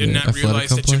opening of the athletic complex. I did not realize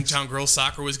that Jimtown girls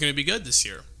soccer was going to be good this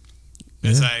year.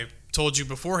 As I told you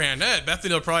beforehand,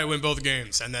 Bethany will probably win both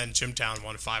games, and then Jimtown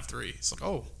won 5-3. It's like,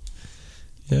 oh.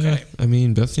 Yeah, okay. I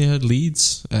mean, Bethany had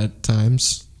leads at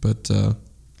times, but it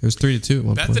was 3-2 at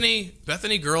one point.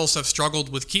 Bethany girls have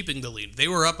struggled with keeping the lead. They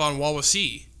were up on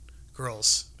Wawasee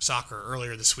girls soccer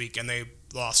earlier this week, and they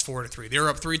lost 4-3. They were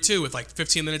up 3-2 with like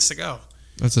 15 minutes to go.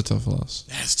 That's a tough loss.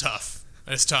 That's tough.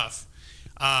 That's tough.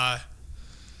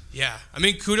 Yeah, I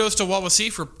mean, kudos to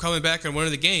Wawasee for coming back and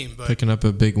winning the game, but picking up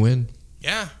a big win.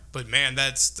 Yeah, but man,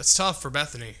 that's tough for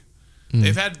Bethany.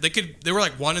 They were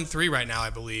like 1-3 right now, I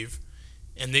believe,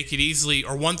 and they could easily,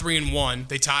 or 1-3-1.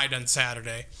 They tied on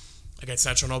Saturday against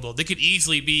Central Noble. They could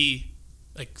easily be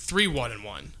like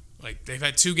 3-1-1. Like they've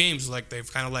had 2 games like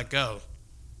they've kind of let go.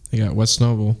 They got West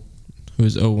Noble, who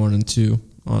is 0-1-2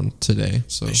 on today,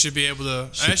 so they should be able to.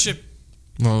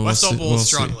 West Noble is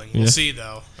struggling. We'll see,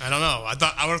 though. I don't know.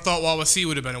 I would have thought Wawasee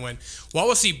would have been a win.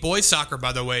 Wawasee boys soccer,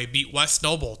 by the way, beat West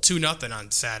Noble 2-0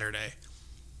 on Saturday.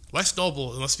 West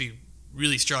Noble must be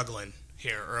really struggling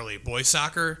here early. Boys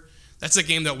soccer, that's a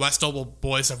game that West Noble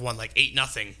boys have won like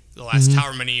 8-0 the last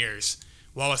however many years.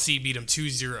 Wawasee beat them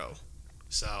 2-0.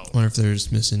 So I wonder if they're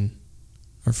just missing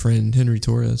our friend Henry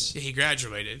Torres. Yeah, he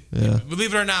graduated. Yeah.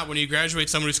 Believe it or not, when you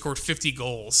graduate, someone who scored 50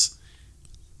 goals.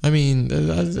 I mean,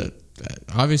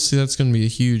 obviously that's going to be a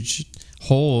huge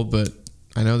hole, but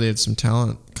I know they had some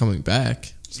talent coming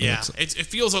back. So yeah, it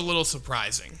feels a little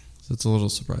surprising. So it's a little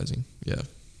surprising, yeah.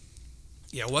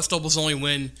 Yeah, West Noble's only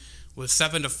win was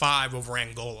 7-5 over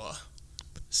Angola.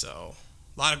 So,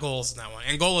 a lot of goals in that one.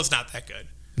 Angola's not that good.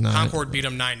 Concord beat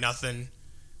them 9-0.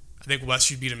 I think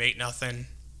Westview beat them 8-0.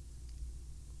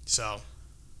 So.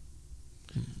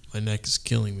 My neck is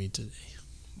killing me today.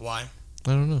 Why?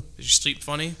 I don't know. Did you sleep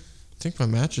funny? I think my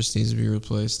mattress needs to be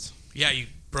replaced. Yeah, you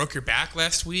broke your back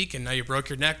last week, and now you broke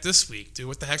your neck this week. Dude,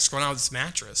 what the heck's going on with this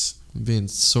mattress? I'm being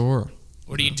sore.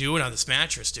 What are you doing on this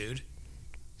mattress, dude?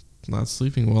 Not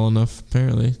sleeping well enough,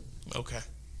 apparently. Okay.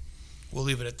 We'll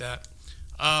leave it at that.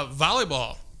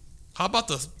 Volleyball. How about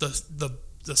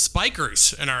the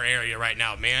spikers in our area right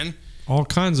now, man? All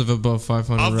kinds of above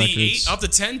 500 records. Of the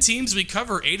 10 teams we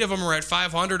cover, 8 of them are at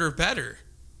 500 or better.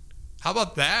 How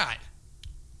about that?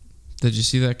 Did you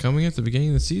see that coming at the beginning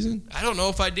of the season? I don't know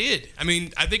if I did. I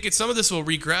mean, I think some of this will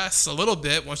regress a little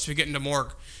bit once we get into more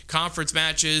conference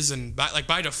matches, and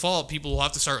by default, people will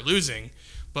have to start losing.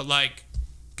 But like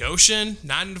Goshen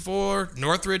 9-4,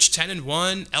 Northridge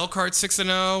 10-1, Elkhart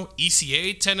 6-0,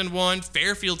 ECA 10-1,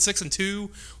 Fairfield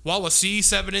 6-2, Wawasee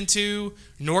 7-2,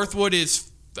 Northwood is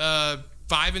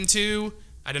 5-2.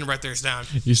 I didn't write theirs down.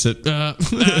 You said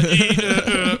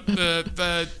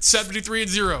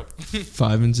 73-0.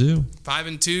 5-2.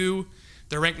 5-2.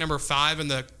 They're ranked number 5 in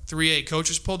the 3A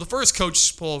coaches poll. The first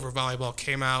coaches poll for volleyball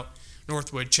came out.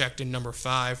 Northwood checked in number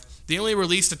 5. They only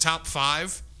released the top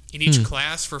 5 in each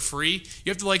class for free.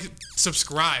 You have to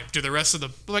subscribe to the rest of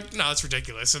the no, that's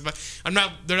ridiculous.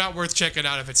 They're not worth checking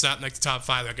out if it's not in the top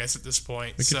 5, I guess, at this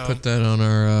point. We could put that on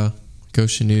our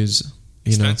Goshen News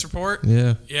expense report.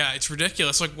 Yeah, it's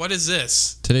ridiculous. What is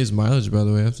this? Today's mileage, by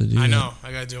the way, I have to do. I know.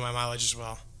 I gotta do my mileage as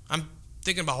well. I'm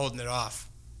thinking about holding it off.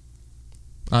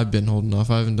 I've been holding off.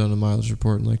 I haven't done a mileage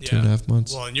report in 2.5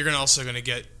 months. Well, and you're also gonna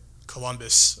get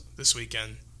Columbus this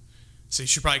weekend, so you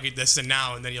should probably get this in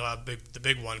now, and then you'll have the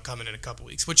big one coming in a couple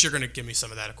weeks. Which you're gonna give me some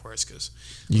of that, of course, because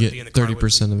you get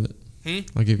 30% of it.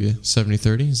 I'll give you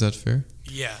 70-30. Is that fair?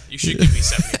 Yeah, you should give me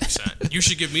 70%. You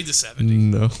should give me the 70.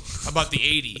 No. How about the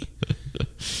 80?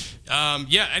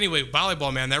 Anyway,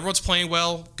 volleyball, man. Everyone's playing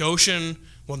well. Goshen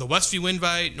won the Westview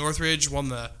invite. Northridge won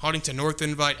the Huntington North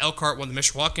invite. Elkhart won the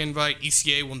Mishawaka invite.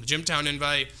 ECA won the Jimtown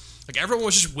invite. Like, everyone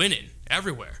was just winning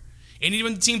everywhere. And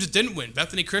even the teams that didn't win.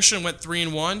 Bethany Christian went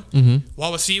 3-1.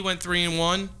 Wawasee went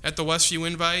 3-1 at the Westview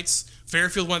invites.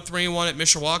 Fairfield went 3-1 at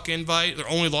Mishawaka invite. Their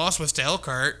only loss was to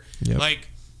Elkhart. Yep. Like,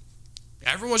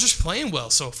 everyone's just playing well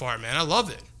so far, man. I love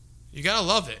it. You gotta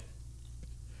love it.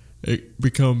 It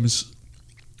becomes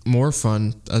more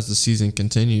fun as the season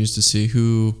continues to see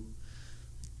who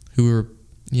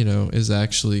is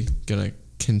actually gonna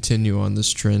continue on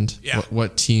this trend. Yeah.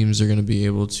 What teams are gonna be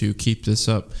able to keep this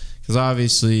up? Because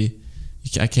obviously,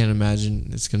 I can't imagine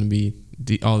it's gonna be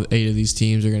all 8 of these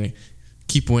teams are gonna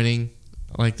keep winning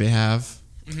like they have.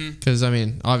 Because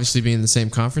obviously being in the same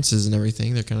conferences and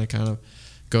everything, they're gonna kind of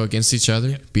go against each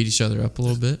other, beat each other up a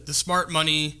little bit. The smart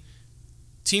money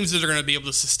teams that are going to be able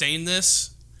to sustain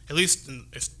this, at least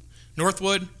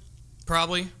Northwood,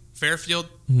 probably. Fairfield,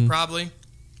 probably.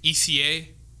 ECA,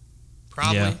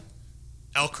 probably. Yeah.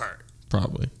 Elkhart.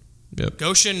 Probably. Yep.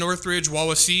 Goshen, Northridge,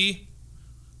 Wawasee.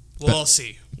 We'll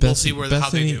see. We'll see how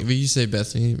they do. You say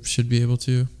Bethany should be able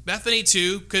to? Bethany,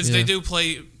 too, because they do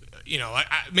play,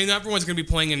 everyone's going to be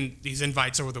playing in these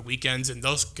invites over the weekends, and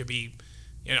those could be,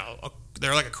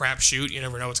 they're like a crapshoot. You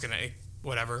never know what's going to,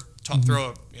 whatever. Throw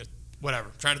a, whatever.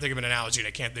 I'm trying to think of an analogy, and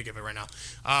I can't think of it right now.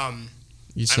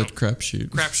 You said crapshoot.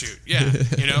 Crapshoot, yeah.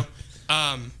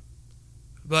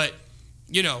 But,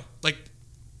 like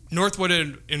Northwood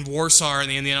and Warsaw and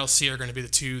the NLC are going to be the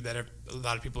two that a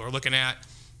lot of people are looking at.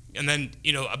 And then,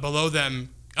 below them,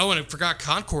 and I forgot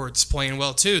Concord's playing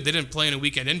well, too. They didn't play in a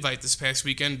weekend invite this past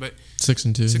weekend, but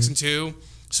 6-2. 6-2.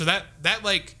 So that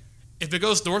like, if it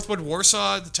goes Northwood,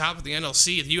 Warsaw at the top of the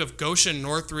NLC, if you have Goshen,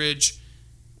 Northridge,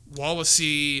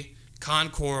 Wawasee,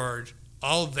 Concord,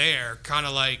 all there, kind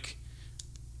of like,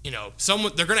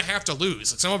 they're going to have to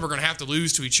lose. Like, some of them are going to have to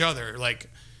lose to each other, like,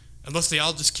 unless they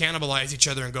all just cannibalize each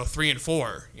other and go 3-4,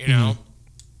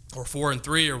 or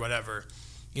 4-3 or whatever.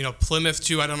 Plymouth,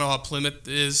 too. I don't know how Plymouth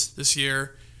is this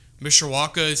year.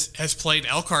 Mishawaka has played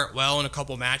Elkhart well in a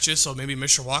couple matches, so maybe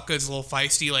Mishawaka is a little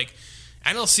feisty. Like,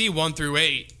 NLC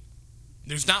 1-8,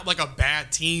 there's not like a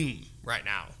bad team right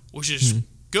now, which is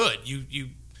good.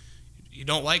 You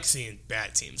don't like seeing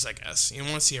bad teams, I guess. You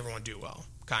want to see everyone do well,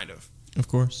 kind of. Of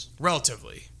course.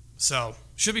 Relatively. So,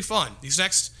 should be fun. These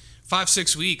next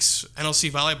 5-6 weeks,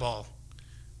 NLC volleyball,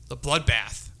 the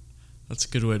bloodbath. That's a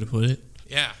good way to put it.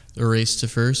 Yeah. A race to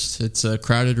first. It's a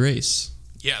crowded race.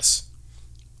 Yes.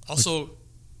 Also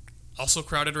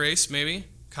crowded race, maybe,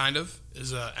 kind of,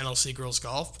 is NLC girls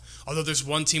golf. Although there's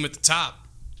one team at the top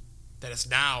that has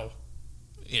now,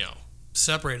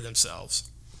 separated themselves.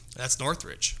 That's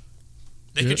Northridge.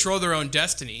 They control their own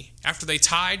destiny after they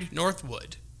tied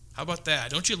Northwood. How about that?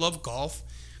 Don't you love golf?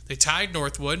 They tied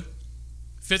Northwood.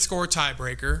 Fifth score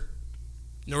tiebreaker.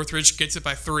 Northridge gets it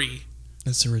by 3.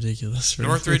 That's ridiculous. Right?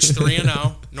 Northridge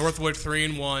 3-0. Northwood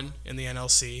 3-1 in the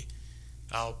NLC.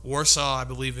 Warsaw, I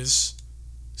believe, is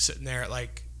sitting there at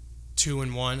like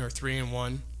 2-1 or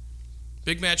 3-1.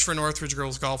 Big match for Northridge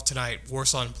girls golf tonight.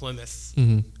 Warsaw and Plymouth.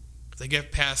 If they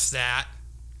get past that,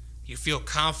 you feel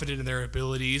confident in their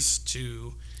abilities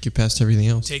to get past everything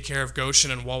else. Take care of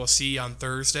Goshen and Wawasee on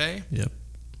Thursday. Yep.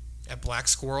 At Black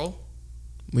Squirrel.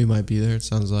 We might be there. It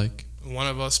sounds like one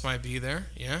of us might be there.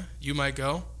 Yeah, you might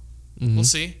go. We'll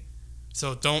see.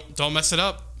 So don't mess it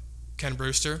up, Ken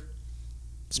Brewster.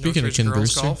 Speaking of Ken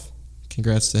Brewster, golf.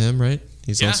 Congrats to him, right?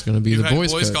 He's also going to be the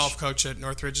boys coach. Golf coach at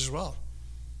Northridge as well.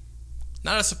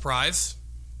 Not a surprise.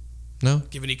 No.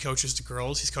 Given he coaches the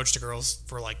girls. He's coached the girls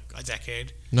for like a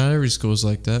decade. Not every school is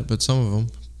like that, but some of them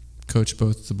coach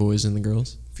both the boys and the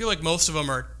girls. I feel like most of them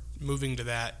are moving to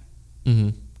that.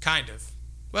 Kind of.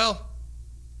 Well,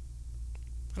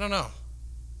 I don't know.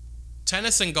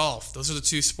 Tennis and golf. Those are the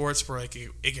two sports where like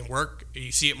it can work.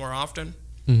 You see it more often.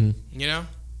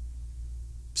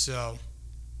 So,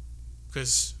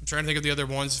 because I'm trying to think of the other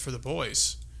ones for the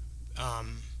boys.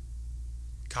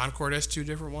 Concord has 2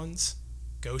 different ones.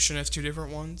 Goshen has 2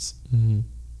 different ones.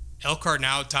 Elkhart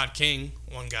now, Todd King,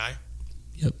 one guy.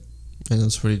 Yep. And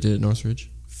that's what he did at Northridge.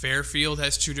 Fairfield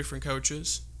has 2 different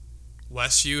coaches.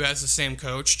 Westview has the same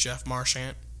coach, Jeff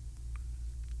Marchant.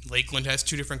 Lakeland has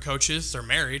 2 different coaches. They're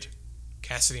married,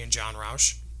 Cassidy and John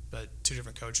Roush, but 2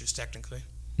 different coaches technically.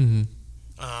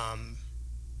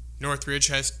 Northridge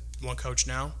has 1 coach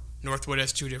now. Northwood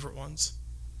has 2 different ones.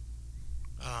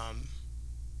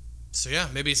 So yeah,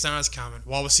 maybe it's not as common.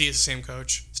 Wawasee is the same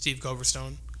coach, Steve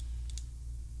Coverstone.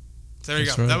 So there you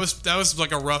go. Right. That was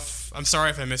like a rough. I'm sorry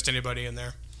if I missed anybody in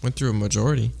there. Went through a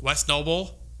majority. West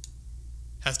Noble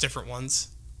has different ones.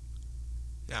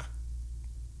 Yeah,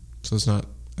 so it's not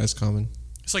as common.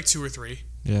 It's like 2 or 3.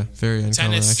 Yeah, very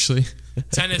uncommon Tennis. actually.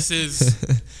 Tennis is.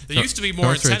 There used to be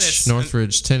more in tennis.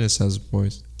 Northridge tennis has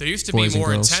boys. There used to Boys be and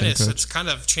more in girls, same tennis. coach. It's kind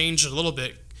of changed a little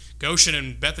bit. Goshen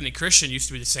and Bethany Christian used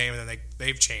to be the same, and then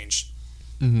they've changed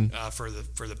for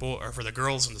the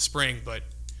girls in the spring. But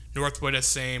Northwood is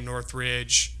the same.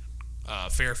 Northridge,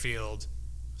 Fairfield,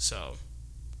 so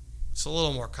it's a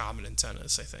little more common in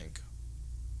tennis, I think.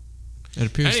 It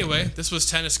appears. Anyway, that way. this was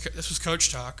tennis. This was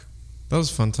coach talk. That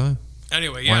was a fun time.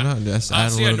 Anyway, yeah. Why not? Just add a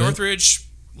So little bit. Northridge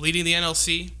leading the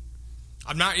NLC.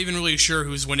 I'm not even really sure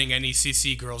who's winning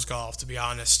NECC girls golf, to be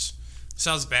honest.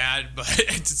 Sounds bad, but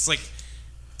it's like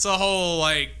it's a whole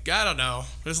like I don't know.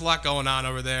 There's a lot going on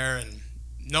over there, and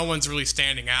no one's really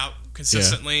standing out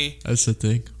consistently. That's the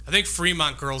thing. I think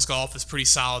Fremont girls golf is pretty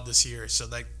solid this year, so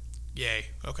like, yay,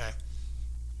 okay,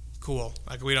 cool.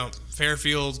 Like we don't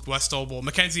Fairfield, West Oble,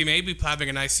 Mackenzie may be having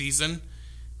a nice season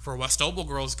for West Oble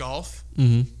girls golf.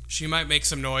 Mm-hmm. She might make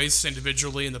some noise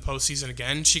individually in the postseason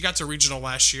again. She got to regional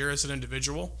last year as an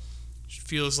individual. She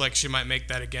feels like she might make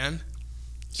that again.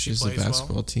 She's the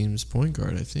basketball team's point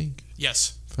guard, I think,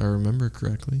 Yes, if I remember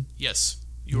correctly. yes,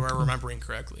 you are remembering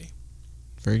correctly.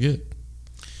 Very good.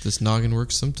 This noggin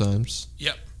works sometimes.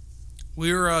 Yep.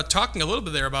 We were talking a little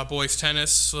bit there about boys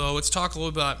tennis, so let's talk a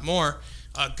little bit more.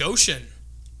 Goshen,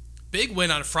 big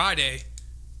win on Friday.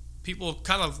 People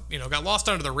kind of got lost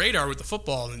under the radar with the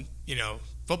football and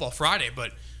football Friday,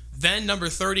 but then number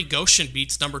 30 Goshen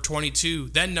beats number 22.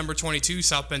 Then number 22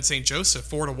 South Bend St. Joseph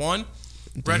 4-1.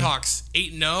 Redhawks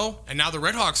 8-0, and now the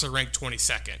Redhawks are ranked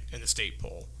 22nd in the state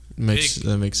poll.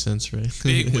 That makes sense, right?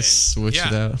 Big win. Switch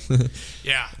it out.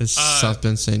 Yeah. Is South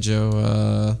Bend St.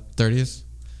 Joe 30th?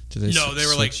 No, they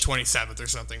were like 27th or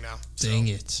something now. So, Dang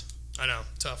it. I know,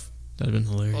 tough. That'd have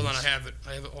been hilarious. Hold on, I have it.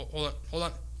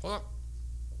 Hold on.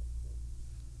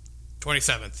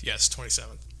 27th, yes,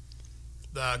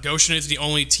 27th. Goshen is the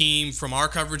only team from our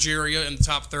coverage area in the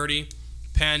top 30.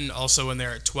 Penn also in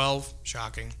there at 12.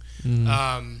 Shocking.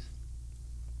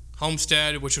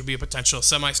 Homestead, which would be a potential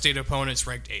semi-state opponent, is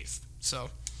ranked 8th. So,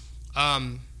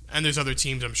 and there's other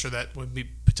teams I'm sure that would be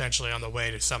potentially on the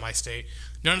way to semi-state.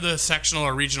 None of the sectional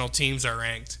or regional teams are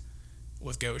ranked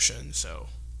with Goshen. So,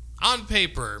 on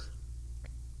paper,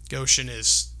 Goshen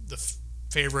is the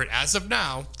favorite as of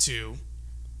now to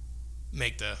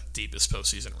make the deepest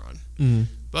postseason run.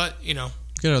 But,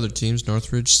 Got other teams.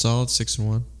 Northridge, solid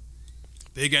 6-1.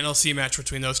 big NLC match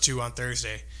between those two on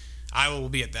Thursday. Iowa will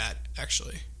be at that,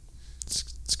 actually.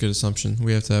 It's a good assumption.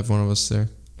 We have to have one of us there.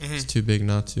 It's too big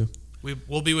not to.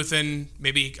 We'll be within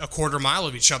maybe a quarter mile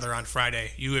of each other on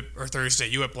Friday, or Thursday.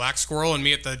 You at Black Squirrel and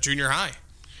me at the junior high.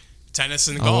 Tennis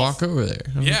and golf. I'll walk over there.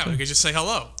 Yeah, Okay. we could just say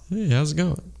hello. Hey, how's it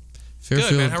going?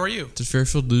 Good, man. How are you? Did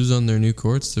Fairfield lose on their new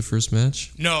courts the first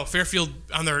match? No, Fairfield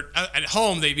at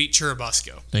home they beat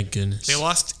Churubusco. Thank goodness. They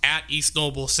lost at East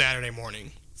Noble Saturday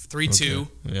morning, 3-2. Okay,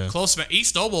 yeah. Close match.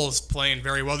 East Noble is playing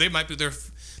very well. They might be the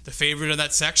favorite of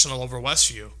that sectional over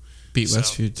Westview. Beat So,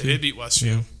 Westview, too. They did beat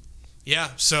Westview. Yeah,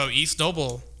 so East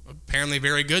Noble apparently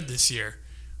very good this year.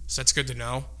 So that's good to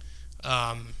know.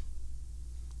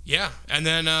 Yeah, and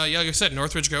then, like I said,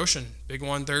 Northridge Goshen, big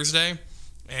one Thursday.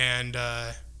 And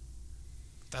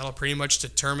that'll pretty much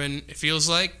determine, it feels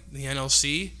like, the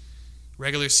NLC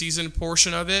regular season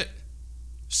portion of it.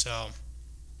 So,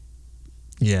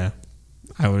 Yeah,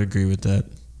 I would agree with that.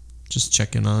 Just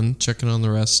checking on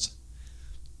the rest.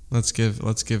 Let's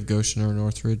give Goshen or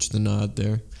Northridge the nod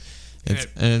there.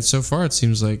 And so far, it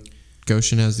seems like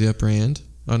Goshen has the upper hand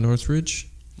on Northridge.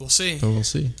 we'll see. But we'll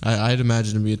see. I'd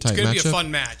imagine it'd be a tight matchup. It's going to be a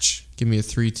fun match. Give me a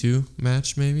 3-2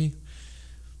 match, maybe.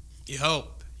 You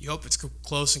hope. You hope it's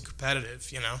close and competitive,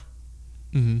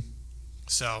 Mm-hmm.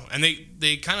 So, and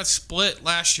they kind of split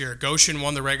last year. Goshen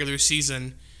won the regular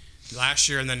season last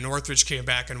year, and then Northridge came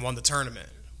back and won the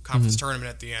conference tournament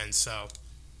at the end. So,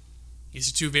 these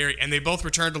are two and they both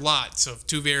returned a lot, so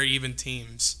two very even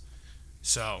teams.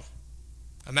 So,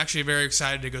 I'm actually very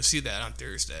excited to go see that on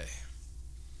Thursday.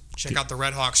 Check out the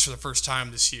Redhawks for the first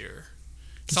time this year.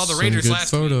 Saw the Raiders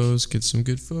last week. Get some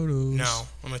good photos. No,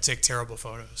 I'm going to take terrible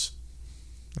photos.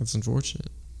 That's unfortunate.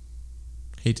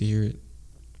 Hate to hear it.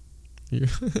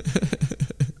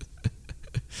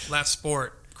 Last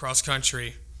sport, cross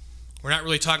country. We're not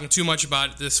really talking too much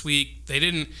about it this week.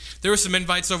 There were some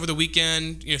invites over the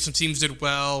weekend. Some teams did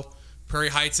well. Prairie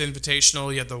Heights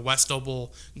Invitational. You had the West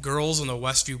Noble girls and the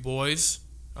Westview boys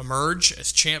emerge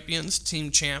as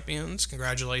team champions.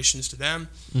 Congratulations to them.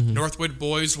 Northwood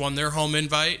boys won their home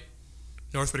invite.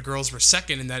 Northwood girls were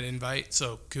second in that invite,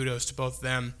 so kudos to both of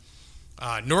them.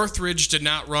 Northridge did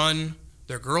not run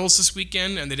their girls this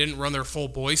weekend, and they didn't run their full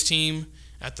boys team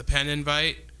at the Penn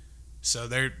invite. So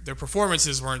their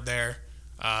performances weren't there.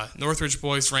 Northridge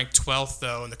boys ranked 12th,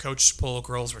 though, and the coach poll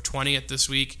girls were 20th this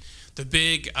week. The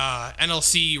big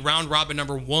NLC round robin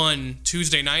number 1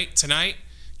 Tuesday night tonight.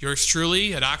 Yours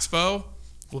truly at Oxbow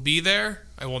will be there.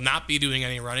 I will not be doing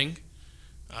any running.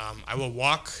 I will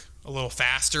walk a little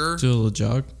faster. Do a little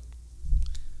jog.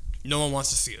 No one wants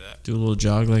to see that. Do a little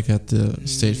jog like at the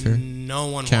state fair. No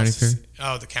one county wants to fair.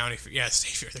 Oh, the county fair. Yeah,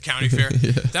 state fair. The county fair.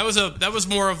 Yeah. That was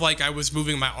more of like I was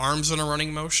moving my arms in a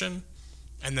running motion,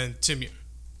 and then Tim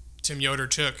Yoder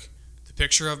took the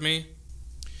picture of me.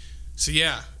 So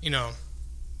yeah,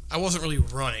 I wasn't really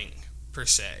running per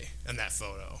se in that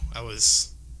photo. I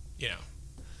was,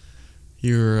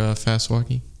 You were fast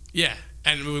walking? yeah,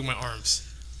 and moving my arms.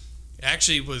 I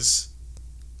actually was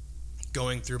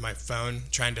going through my phone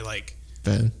trying to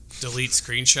Ben. delete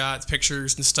screenshots,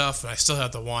 pictures and stuff, and I still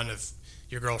have the one of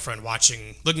your girlfriend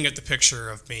looking at the picture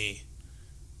of me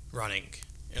running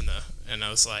and I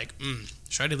was like,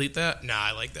 should I delete that? Nah,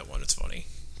 I like that one. It's funny.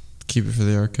 Keep it for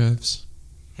the archives.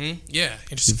 Yeah,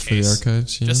 just Keep in it for case. the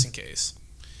archives, Just in case.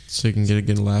 So you can get a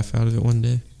good laugh out of it one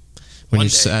day. When One you're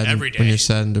day, sad, every day. When you're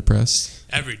sad and depressed.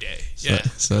 Every day. So, Yeah.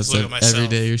 So that's Look at myself. every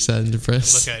day you're sad and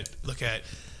depressed. Look at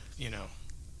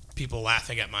people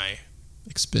laughing at my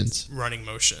Expense. running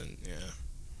motion. Yeah.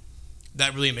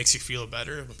 That really makes you feel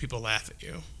better when people laugh at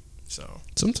you. So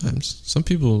Sometimes. Some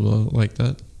people like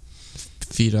that.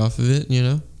 Feed off of it,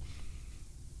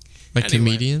 Like Anyway.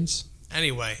 comedians.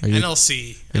 anyway, Are you-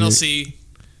 NLC.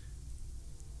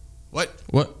 What?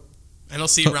 What?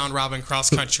 NLC round robin cross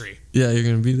country. Yeah, you're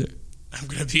going to be there. I'm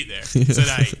going to be there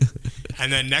tonight.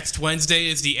 And then next Wednesday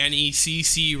is the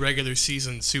NECC regular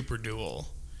season Super Duel.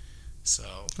 So,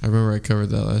 I remember I covered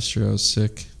that last year. I was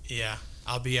sick. yeah,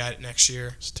 I'll be at it next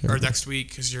year. It's Or terrible. next week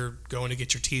because you're going to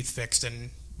get your teeth fixed in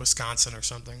Wisconsin or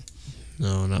something.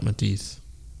 No, not my teeth.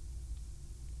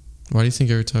 Why do you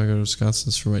think every time I go to Wisconsin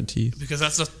it's for my teeth? Because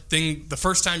that's the thing. The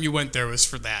first time you went there was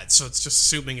for that. So it's just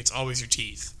assuming it's always your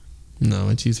teeth. No,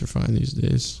 my teeth are fine these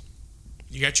days.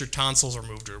 You got your tonsils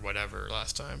removed or whatever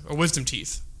last time. Or wisdom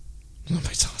teeth. No, my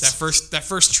tonsils. That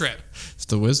first trip. It's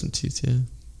the wisdom teeth,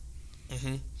 yeah.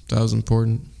 Mm-hmm. That was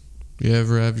important. You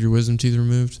ever have your wisdom teeth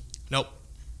removed? Nope.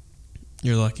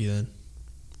 You're lucky then.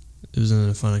 It wasn't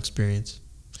a fun experience.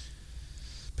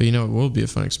 But it will be a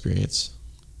fun experience.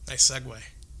 Nice segue.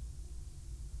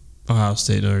 Ohio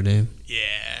State, Notre Dame.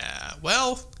 Yeah.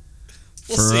 Well,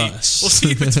 we'll For see. us. We'll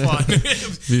see if it's fun.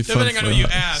 Be fun Depending on for who you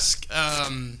us. ask.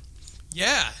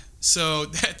 Yeah. So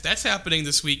that's happening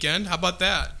this weekend. How about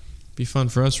that? Be fun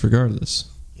for us regardless.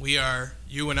 We are,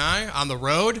 you and I, on the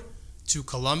road to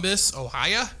Columbus,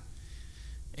 Ohio.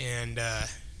 And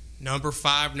number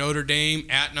 5, Notre Dame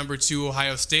at number 2,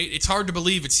 Ohio State. It's hard to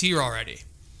believe it's here already.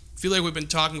 I feel like we've been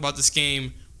talking about this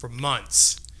game for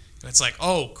months. And it's like,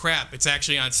 oh, crap, it's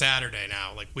actually on Saturday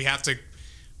now. Like, we have to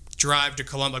drive to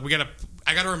Columbus.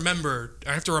 I got to remember,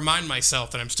 I have to remind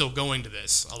myself that I'm still going to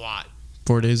this a lot.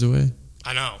 4 days away.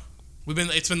 I know.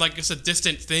 It's been like it's a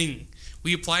distant thing.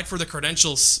 We applied for the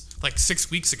credentials like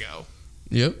 6 weeks ago.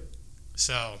 Yep.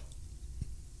 So,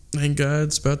 Thank God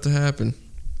it's about to happen.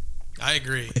 I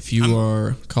agree. If you are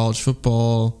a college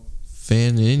football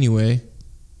fan in any way,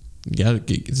 you gotta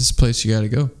get this is a place you gotta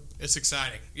go. It's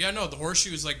exciting. Yeah, no, the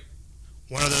Horseshoe is like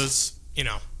one of those,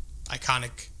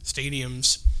 iconic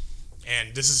stadiums.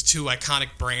 And this is 2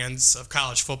 iconic brands of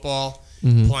college football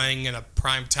playing in a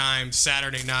prime time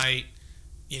Saturday night,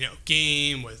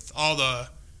 game with all the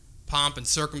pomp and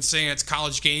circumstance,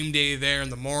 college game day there in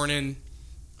the morning.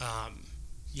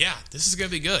 Yeah, this is going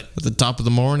to be good. At the top of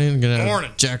the morning, gonna have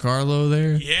Morning. Jack Harlow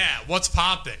there. Yeah, what's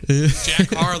poppin'? Jack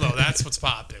Harlow, that's what's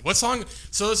poppin'. What song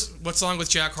with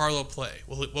Jack Harlow play?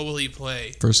 What will he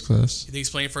play? First class. You think he's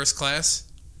playing First Class?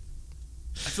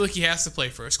 I feel like he has to play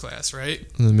First Class, right?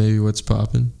 And then maybe What's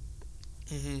Poppin'.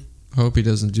 Mm-hmm. I hope he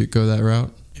doesn't go that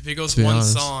route. If he goes To be one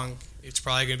honest. song, it's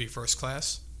probably going to be First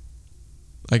Class.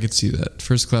 I could see that.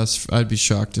 First class, I'd be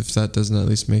shocked if that doesn't at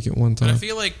least make it one But time. I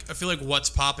feel like What's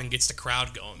Poppin' gets the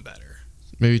crowd going better.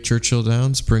 Maybe Churchill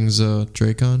Downs brings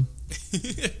Drake on.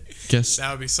 Guest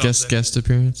That would be something. guest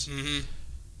appearance. Mm-hmm.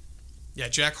 Yeah,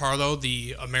 Jack Harlow,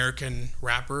 the American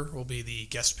rapper, will be the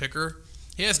guest picker.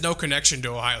 He has no connection to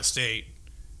Ohio State,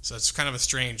 so it's kind of a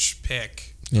strange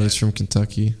pick. Yeah, he's from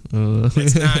Kentucky. I don't know.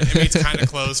 It's not. I mean, it's kind of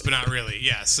close, but not really.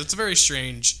 Yes, it's a very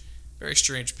strange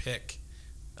pick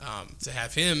to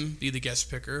have him be the guest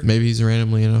picker. Maybe he's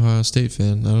randomly an Ohio State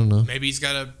fan. I don't know. Maybe he's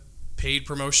got a paid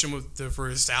promotion for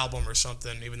his album or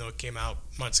something, even though it came out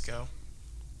months ago.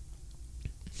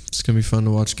 It's gonna be fun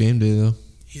to watch game day though.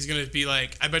 He's gonna be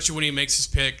like, I bet you when he makes his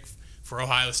pick for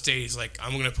Ohio State, he's like,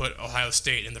 I'm gonna put Ohio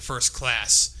State in the first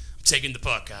class taking the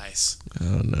Buckeyes. I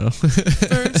don't know.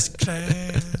 First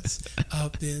class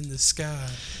up in the sky.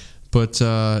 But,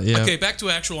 yeah. Okay, back to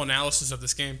actual analysis of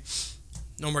this game.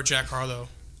 No more Jack Harlow.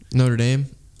 Notre Dame,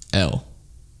 L.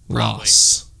 Probably.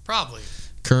 Loss. Probably.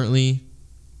 Currently,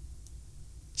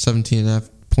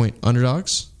 17.5-point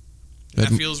underdogs. That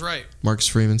feels right. Marcus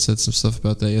Freeman said some stuff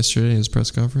about that yesterday in his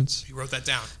press conference. He wrote that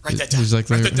down. Write that down. He's like,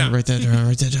 write that down. Write that down.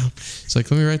 Write that down. He's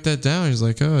like, let me write that down. He's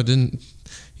like, oh, I didn't.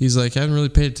 He's like, I haven't really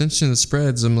paid attention to the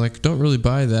spreads. I'm like, don't really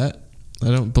buy that. I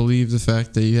don't believe the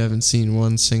fact that you haven't seen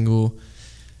one single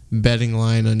betting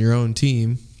line on your own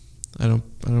team. I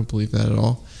don't believe that at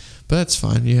all. But that's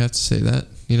fine. You have to say that.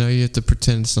 You know, you have to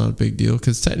pretend it's not a big deal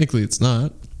because technically it's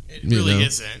not. It really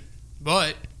isn't.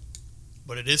 But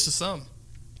it is to some.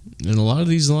 And a lot of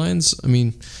these lines, I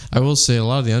mean, I will say a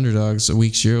lot of the underdogs, a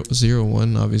week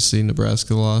 0-1, obviously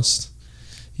Nebraska lost.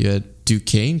 You had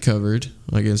Duquesne covered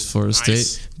against Florida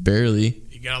State. Barely.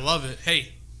 You got to love it.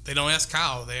 Hey, they don't ask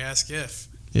how, they ask if.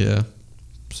 Yeah.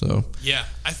 So. Yeah,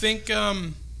 I think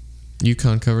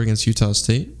UConn covered against Utah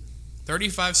State.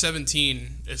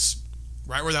 35-17 is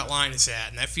right where that line is at,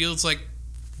 and that feels like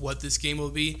what this game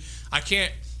will be. I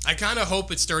kind of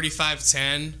hope it's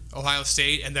 35-10 Ohio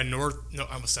State, and then I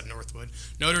almost said Northwood.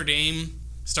 Notre Dame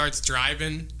starts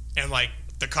driving, and like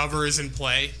the cover is in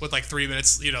play with like 3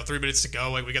 minutes, 3 minutes to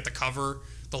go. Like we get the cover,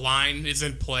 the line is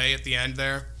in play at the end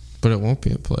there. But it won't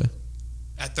be in play.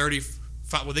 At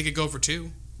 35, well, they could go for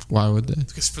 2. Why would they?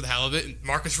 Because for the hell of it,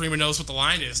 Marcus Freeman knows what the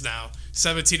line is now.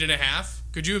 17.5.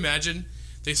 Could you imagine?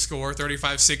 They score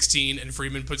 35-16, and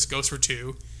Freeman goes for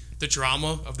 2. The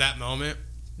drama of that moment.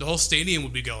 The whole stadium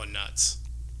would be going nuts.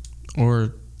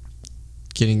 Or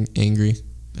getting angry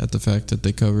at the fact that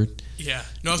they covered. Yeah.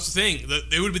 No, that's the thing.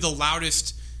 They would be the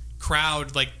loudest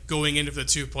crowd like going into the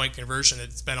 2-point conversion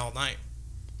it's been all night.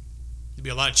 There'd be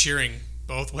a lot of cheering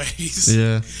both ways.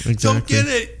 Yeah, exactly. Don't get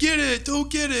it. Get it. Don't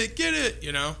get it. Get it.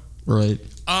 You know? Right.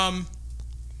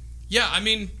 Yeah, I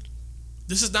mean,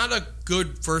 this is not a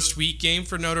good first week game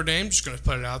for Notre Dame. Just going to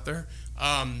put it out there.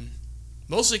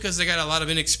 Mostly because they got a lot of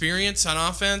inexperience on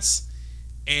offense,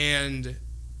 and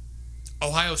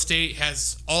Ohio State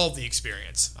has all the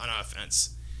experience on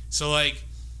offense. So, like,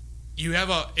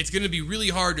 it's going to be really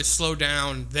hard to slow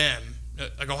down them.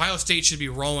 Like, Ohio State should be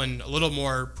rolling a little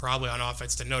more probably on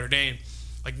offense than Notre Dame.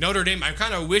 Like, Notre Dame, I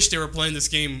kind of wish they were playing this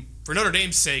game for Notre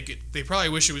Dame's sake. They probably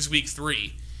wish it was week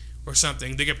 3 or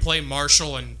something. They could play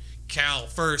Marshall and Cal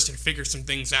first and figure some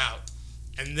things out,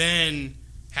 and then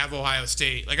have Ohio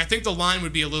State. Like, I think the line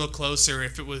would be a little closer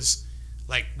if it was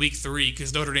like week 3,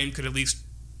 because Notre Dame could at least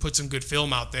put some good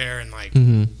film out there, and like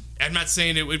I'm not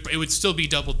saying it would still be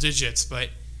double digits, but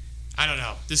I don't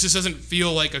know. This just doesn't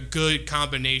feel like a good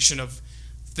combination of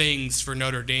things for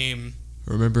Notre Dame.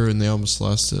 Remember when they almost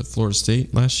lost to Florida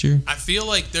State last year? I feel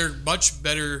like they're much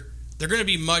better. They're going to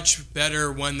be much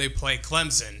better when they play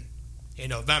Clemson in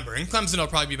November, and Clemson will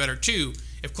probably be better too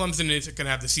if Clemson isn't going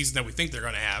to have the season that we think they're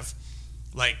going to have.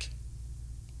 Like,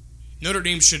 Notre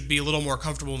Dame should be a little more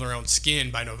comfortable in their own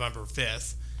skin by November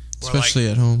 5th. Especially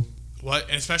at home. What?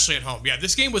 And especially at home. Yeah,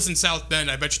 this game was in South Bend.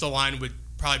 I bet you the line would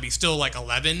probably be still like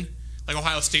 11. Like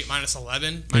Ohio State minus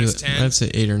 11, minus 10. I'd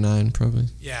say 8 or 9 probably.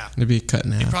 Yeah. It'd be a cut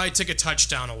in half. They probably took a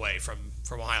touchdown away from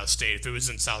Ohio State if it was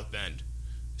in South Bend.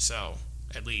 So,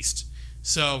 at least.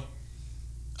 So,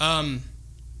 I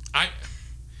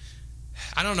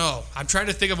don't know. I'm trying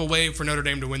to think of a way for Notre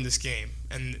Dame to win this game.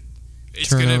 And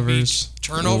it's going to be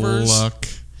turnovers, luck,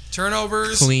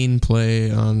 turnovers, clean play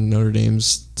on Notre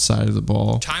Dame's side of the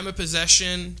ball, time of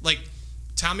possession. Like,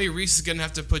 Tommy Rees is going to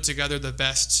have to put together the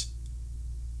best,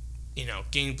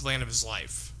 game plan of his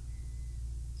life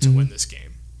to win this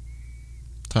game.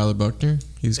 Tyler Buchner,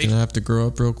 he's going to have to grow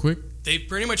up real quick. They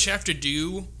pretty much have to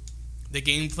do the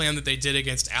game plan that they did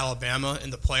against Alabama in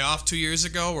the playoff 2 years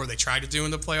ago, or they tried to do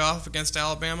in the playoff against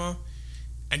Alabama,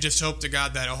 and just hope to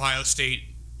God that Ohio State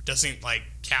doesn't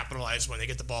capitalize when they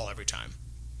get the ball every time.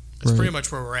 That's pretty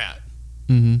much where we're at.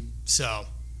 Mm-hmm. So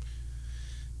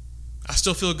I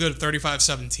still feel good at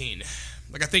 35-17.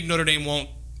 I think Notre Dame won't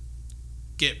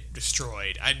get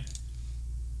destroyed.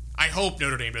 I hope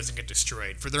Notre Dame doesn't get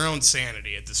destroyed for their own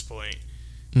sanity at this point.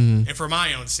 Mm-hmm. And for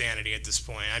my own sanity at this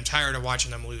point. I'm tired of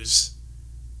watching them lose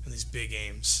in these big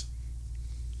games.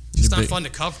 It's not fun to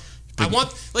cover. I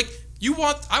want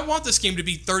this game to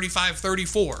be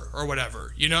 35-34 or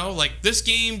whatever. This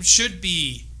game should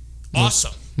be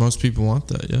awesome. Most people want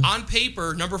that, yeah. On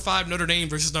paper, number 5 Notre Dame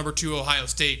versus number 2 Ohio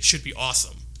State should be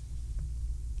awesome.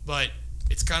 But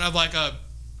it's kind of like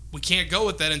we can't go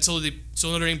with that until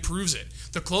Notre Dame proves it.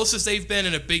 The closest they've been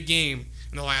in a big game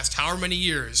in the last however many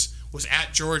years was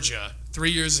at Georgia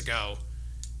 3 years ago,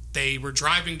 they were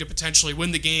driving to potentially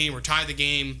win the game or tie the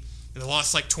game, and they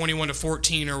lost like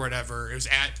 21-14 or whatever. It was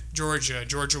at Georgia.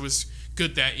 Georgia was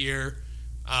good that year.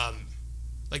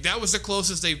 Like that was the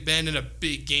closest they've been in a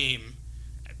big game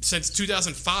since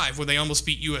 2005, when they almost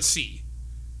beat USC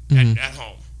at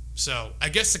home. So I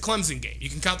guess the Clemson game. You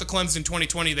can count the Clemson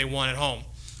 2020 they won at home.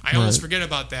 I almost forget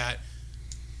about that.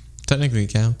 Technically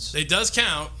counts. It does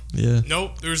count. Yeah.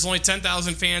 Nope, there was only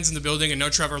 10,000 fans in the building and no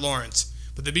Trevor Lawrence.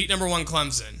 But they beat number 1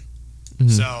 Clemson.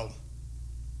 So,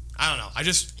 I don't know. I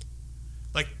just,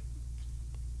 like,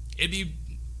 it'd be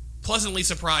pleasantly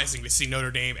surprising to see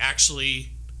Notre Dame actually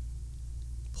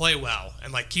play well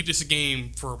and, like, keep this a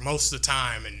game for most of the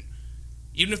time. And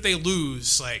even if they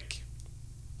lose, like,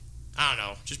 I don't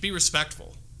know, just be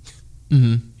respectful.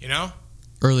 You know?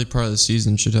 Early part of the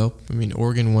season should help. I mean,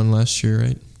 Oregon won last year,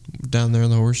 right? Down there in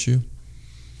the horseshoe.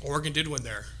 Oregon did win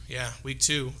there. Yeah, week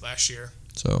 2 last year.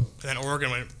 So. And then Oregon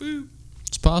went, boo.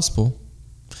 It's possible.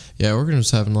 Yeah, Oregon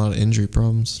was having a lot of injury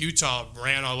problems. Utah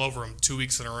ran all over them 2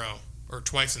 weeks in a row. Or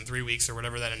twice in 3 weeks or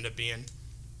whatever that ended up being.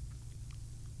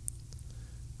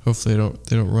 Hopefully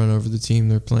they don't run over the team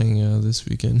they're playing this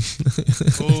weekend.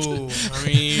 Oh, I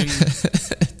mean,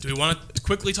 do we want to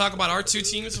quickly talk about our 2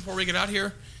 teams before we get out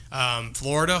here?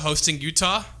 Florida hosting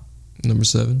Utah. Number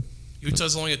 7.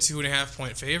 Utah's only a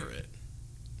 2.5-point favorite.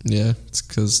 Yeah, it's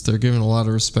because they're giving a lot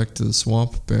of respect to the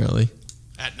swamp, apparently.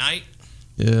 At night?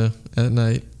 Yeah, at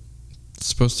night. It's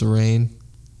supposed to rain.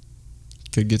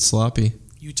 Could get sloppy.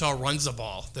 Utah runs the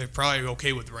ball. They're probably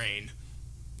okay with rain.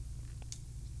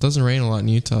 Doesn't rain a lot in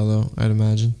Utah, though, I'd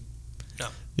imagine. No.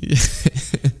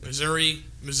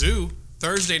 Mizzou,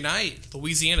 Thursday night,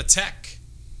 Louisiana Tech.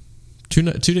 2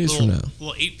 days from now.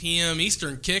 Little 8 p.m.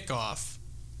 Eastern kickoff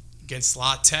against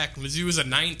La Tech. Mizzou is a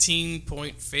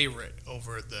 19-point favorite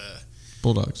over the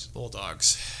Bulldogs.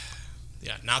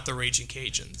 Yeah, not the Raging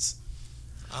Cajuns.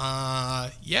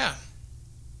 Yeah.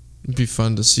 It'd be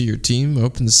fun to see your team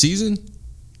open the season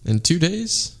in 2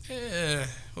 days.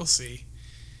 We'll see.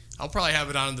 I'll probably have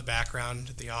it on in the background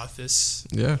at the office.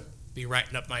 Yeah. Be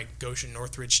writing up my Goshen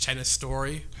Northridge tennis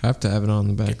story. Have to have it on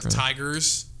in the Get background. the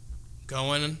Tigers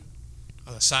going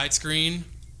on the side screen.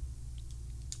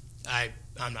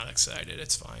 I'm not excited.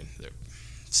 It's fine. They're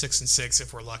 6-6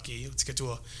 if we're lucky.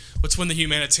 Let's win the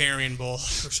Humanitarian Bowl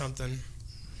or something.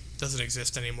 Doesn't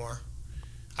exist anymore.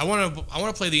 I want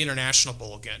to play the International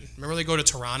Bowl again. Remember they go to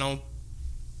Toronto?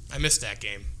 I missed that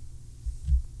game.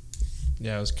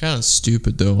 Yeah, it was kind of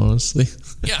stupid, though, honestly.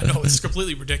 Yeah, no, it's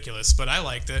completely ridiculous, but I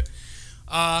liked it.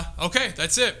 Okay,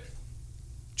 that's it.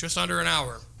 Just under an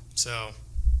hour. So,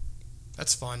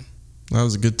 that's fun. That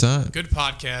was a good time. Good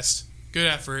podcast. Good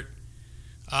effort.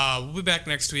 We'll be back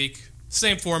next week.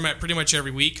 Same format pretty much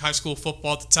every week. High school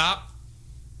football at the top.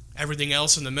 Everything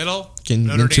else in the middle.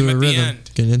 Notre Dame at the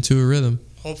end. Getting into a rhythm.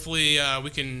 Hopefully we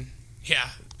can,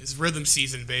 it's rhythm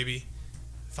season, baby.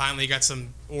 Finally got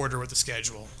some order with the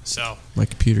schedule. So My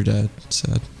computer died.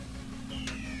 Sad.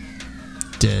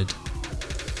 Dead.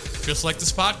 just like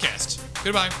this podcast.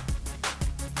 Goodbye.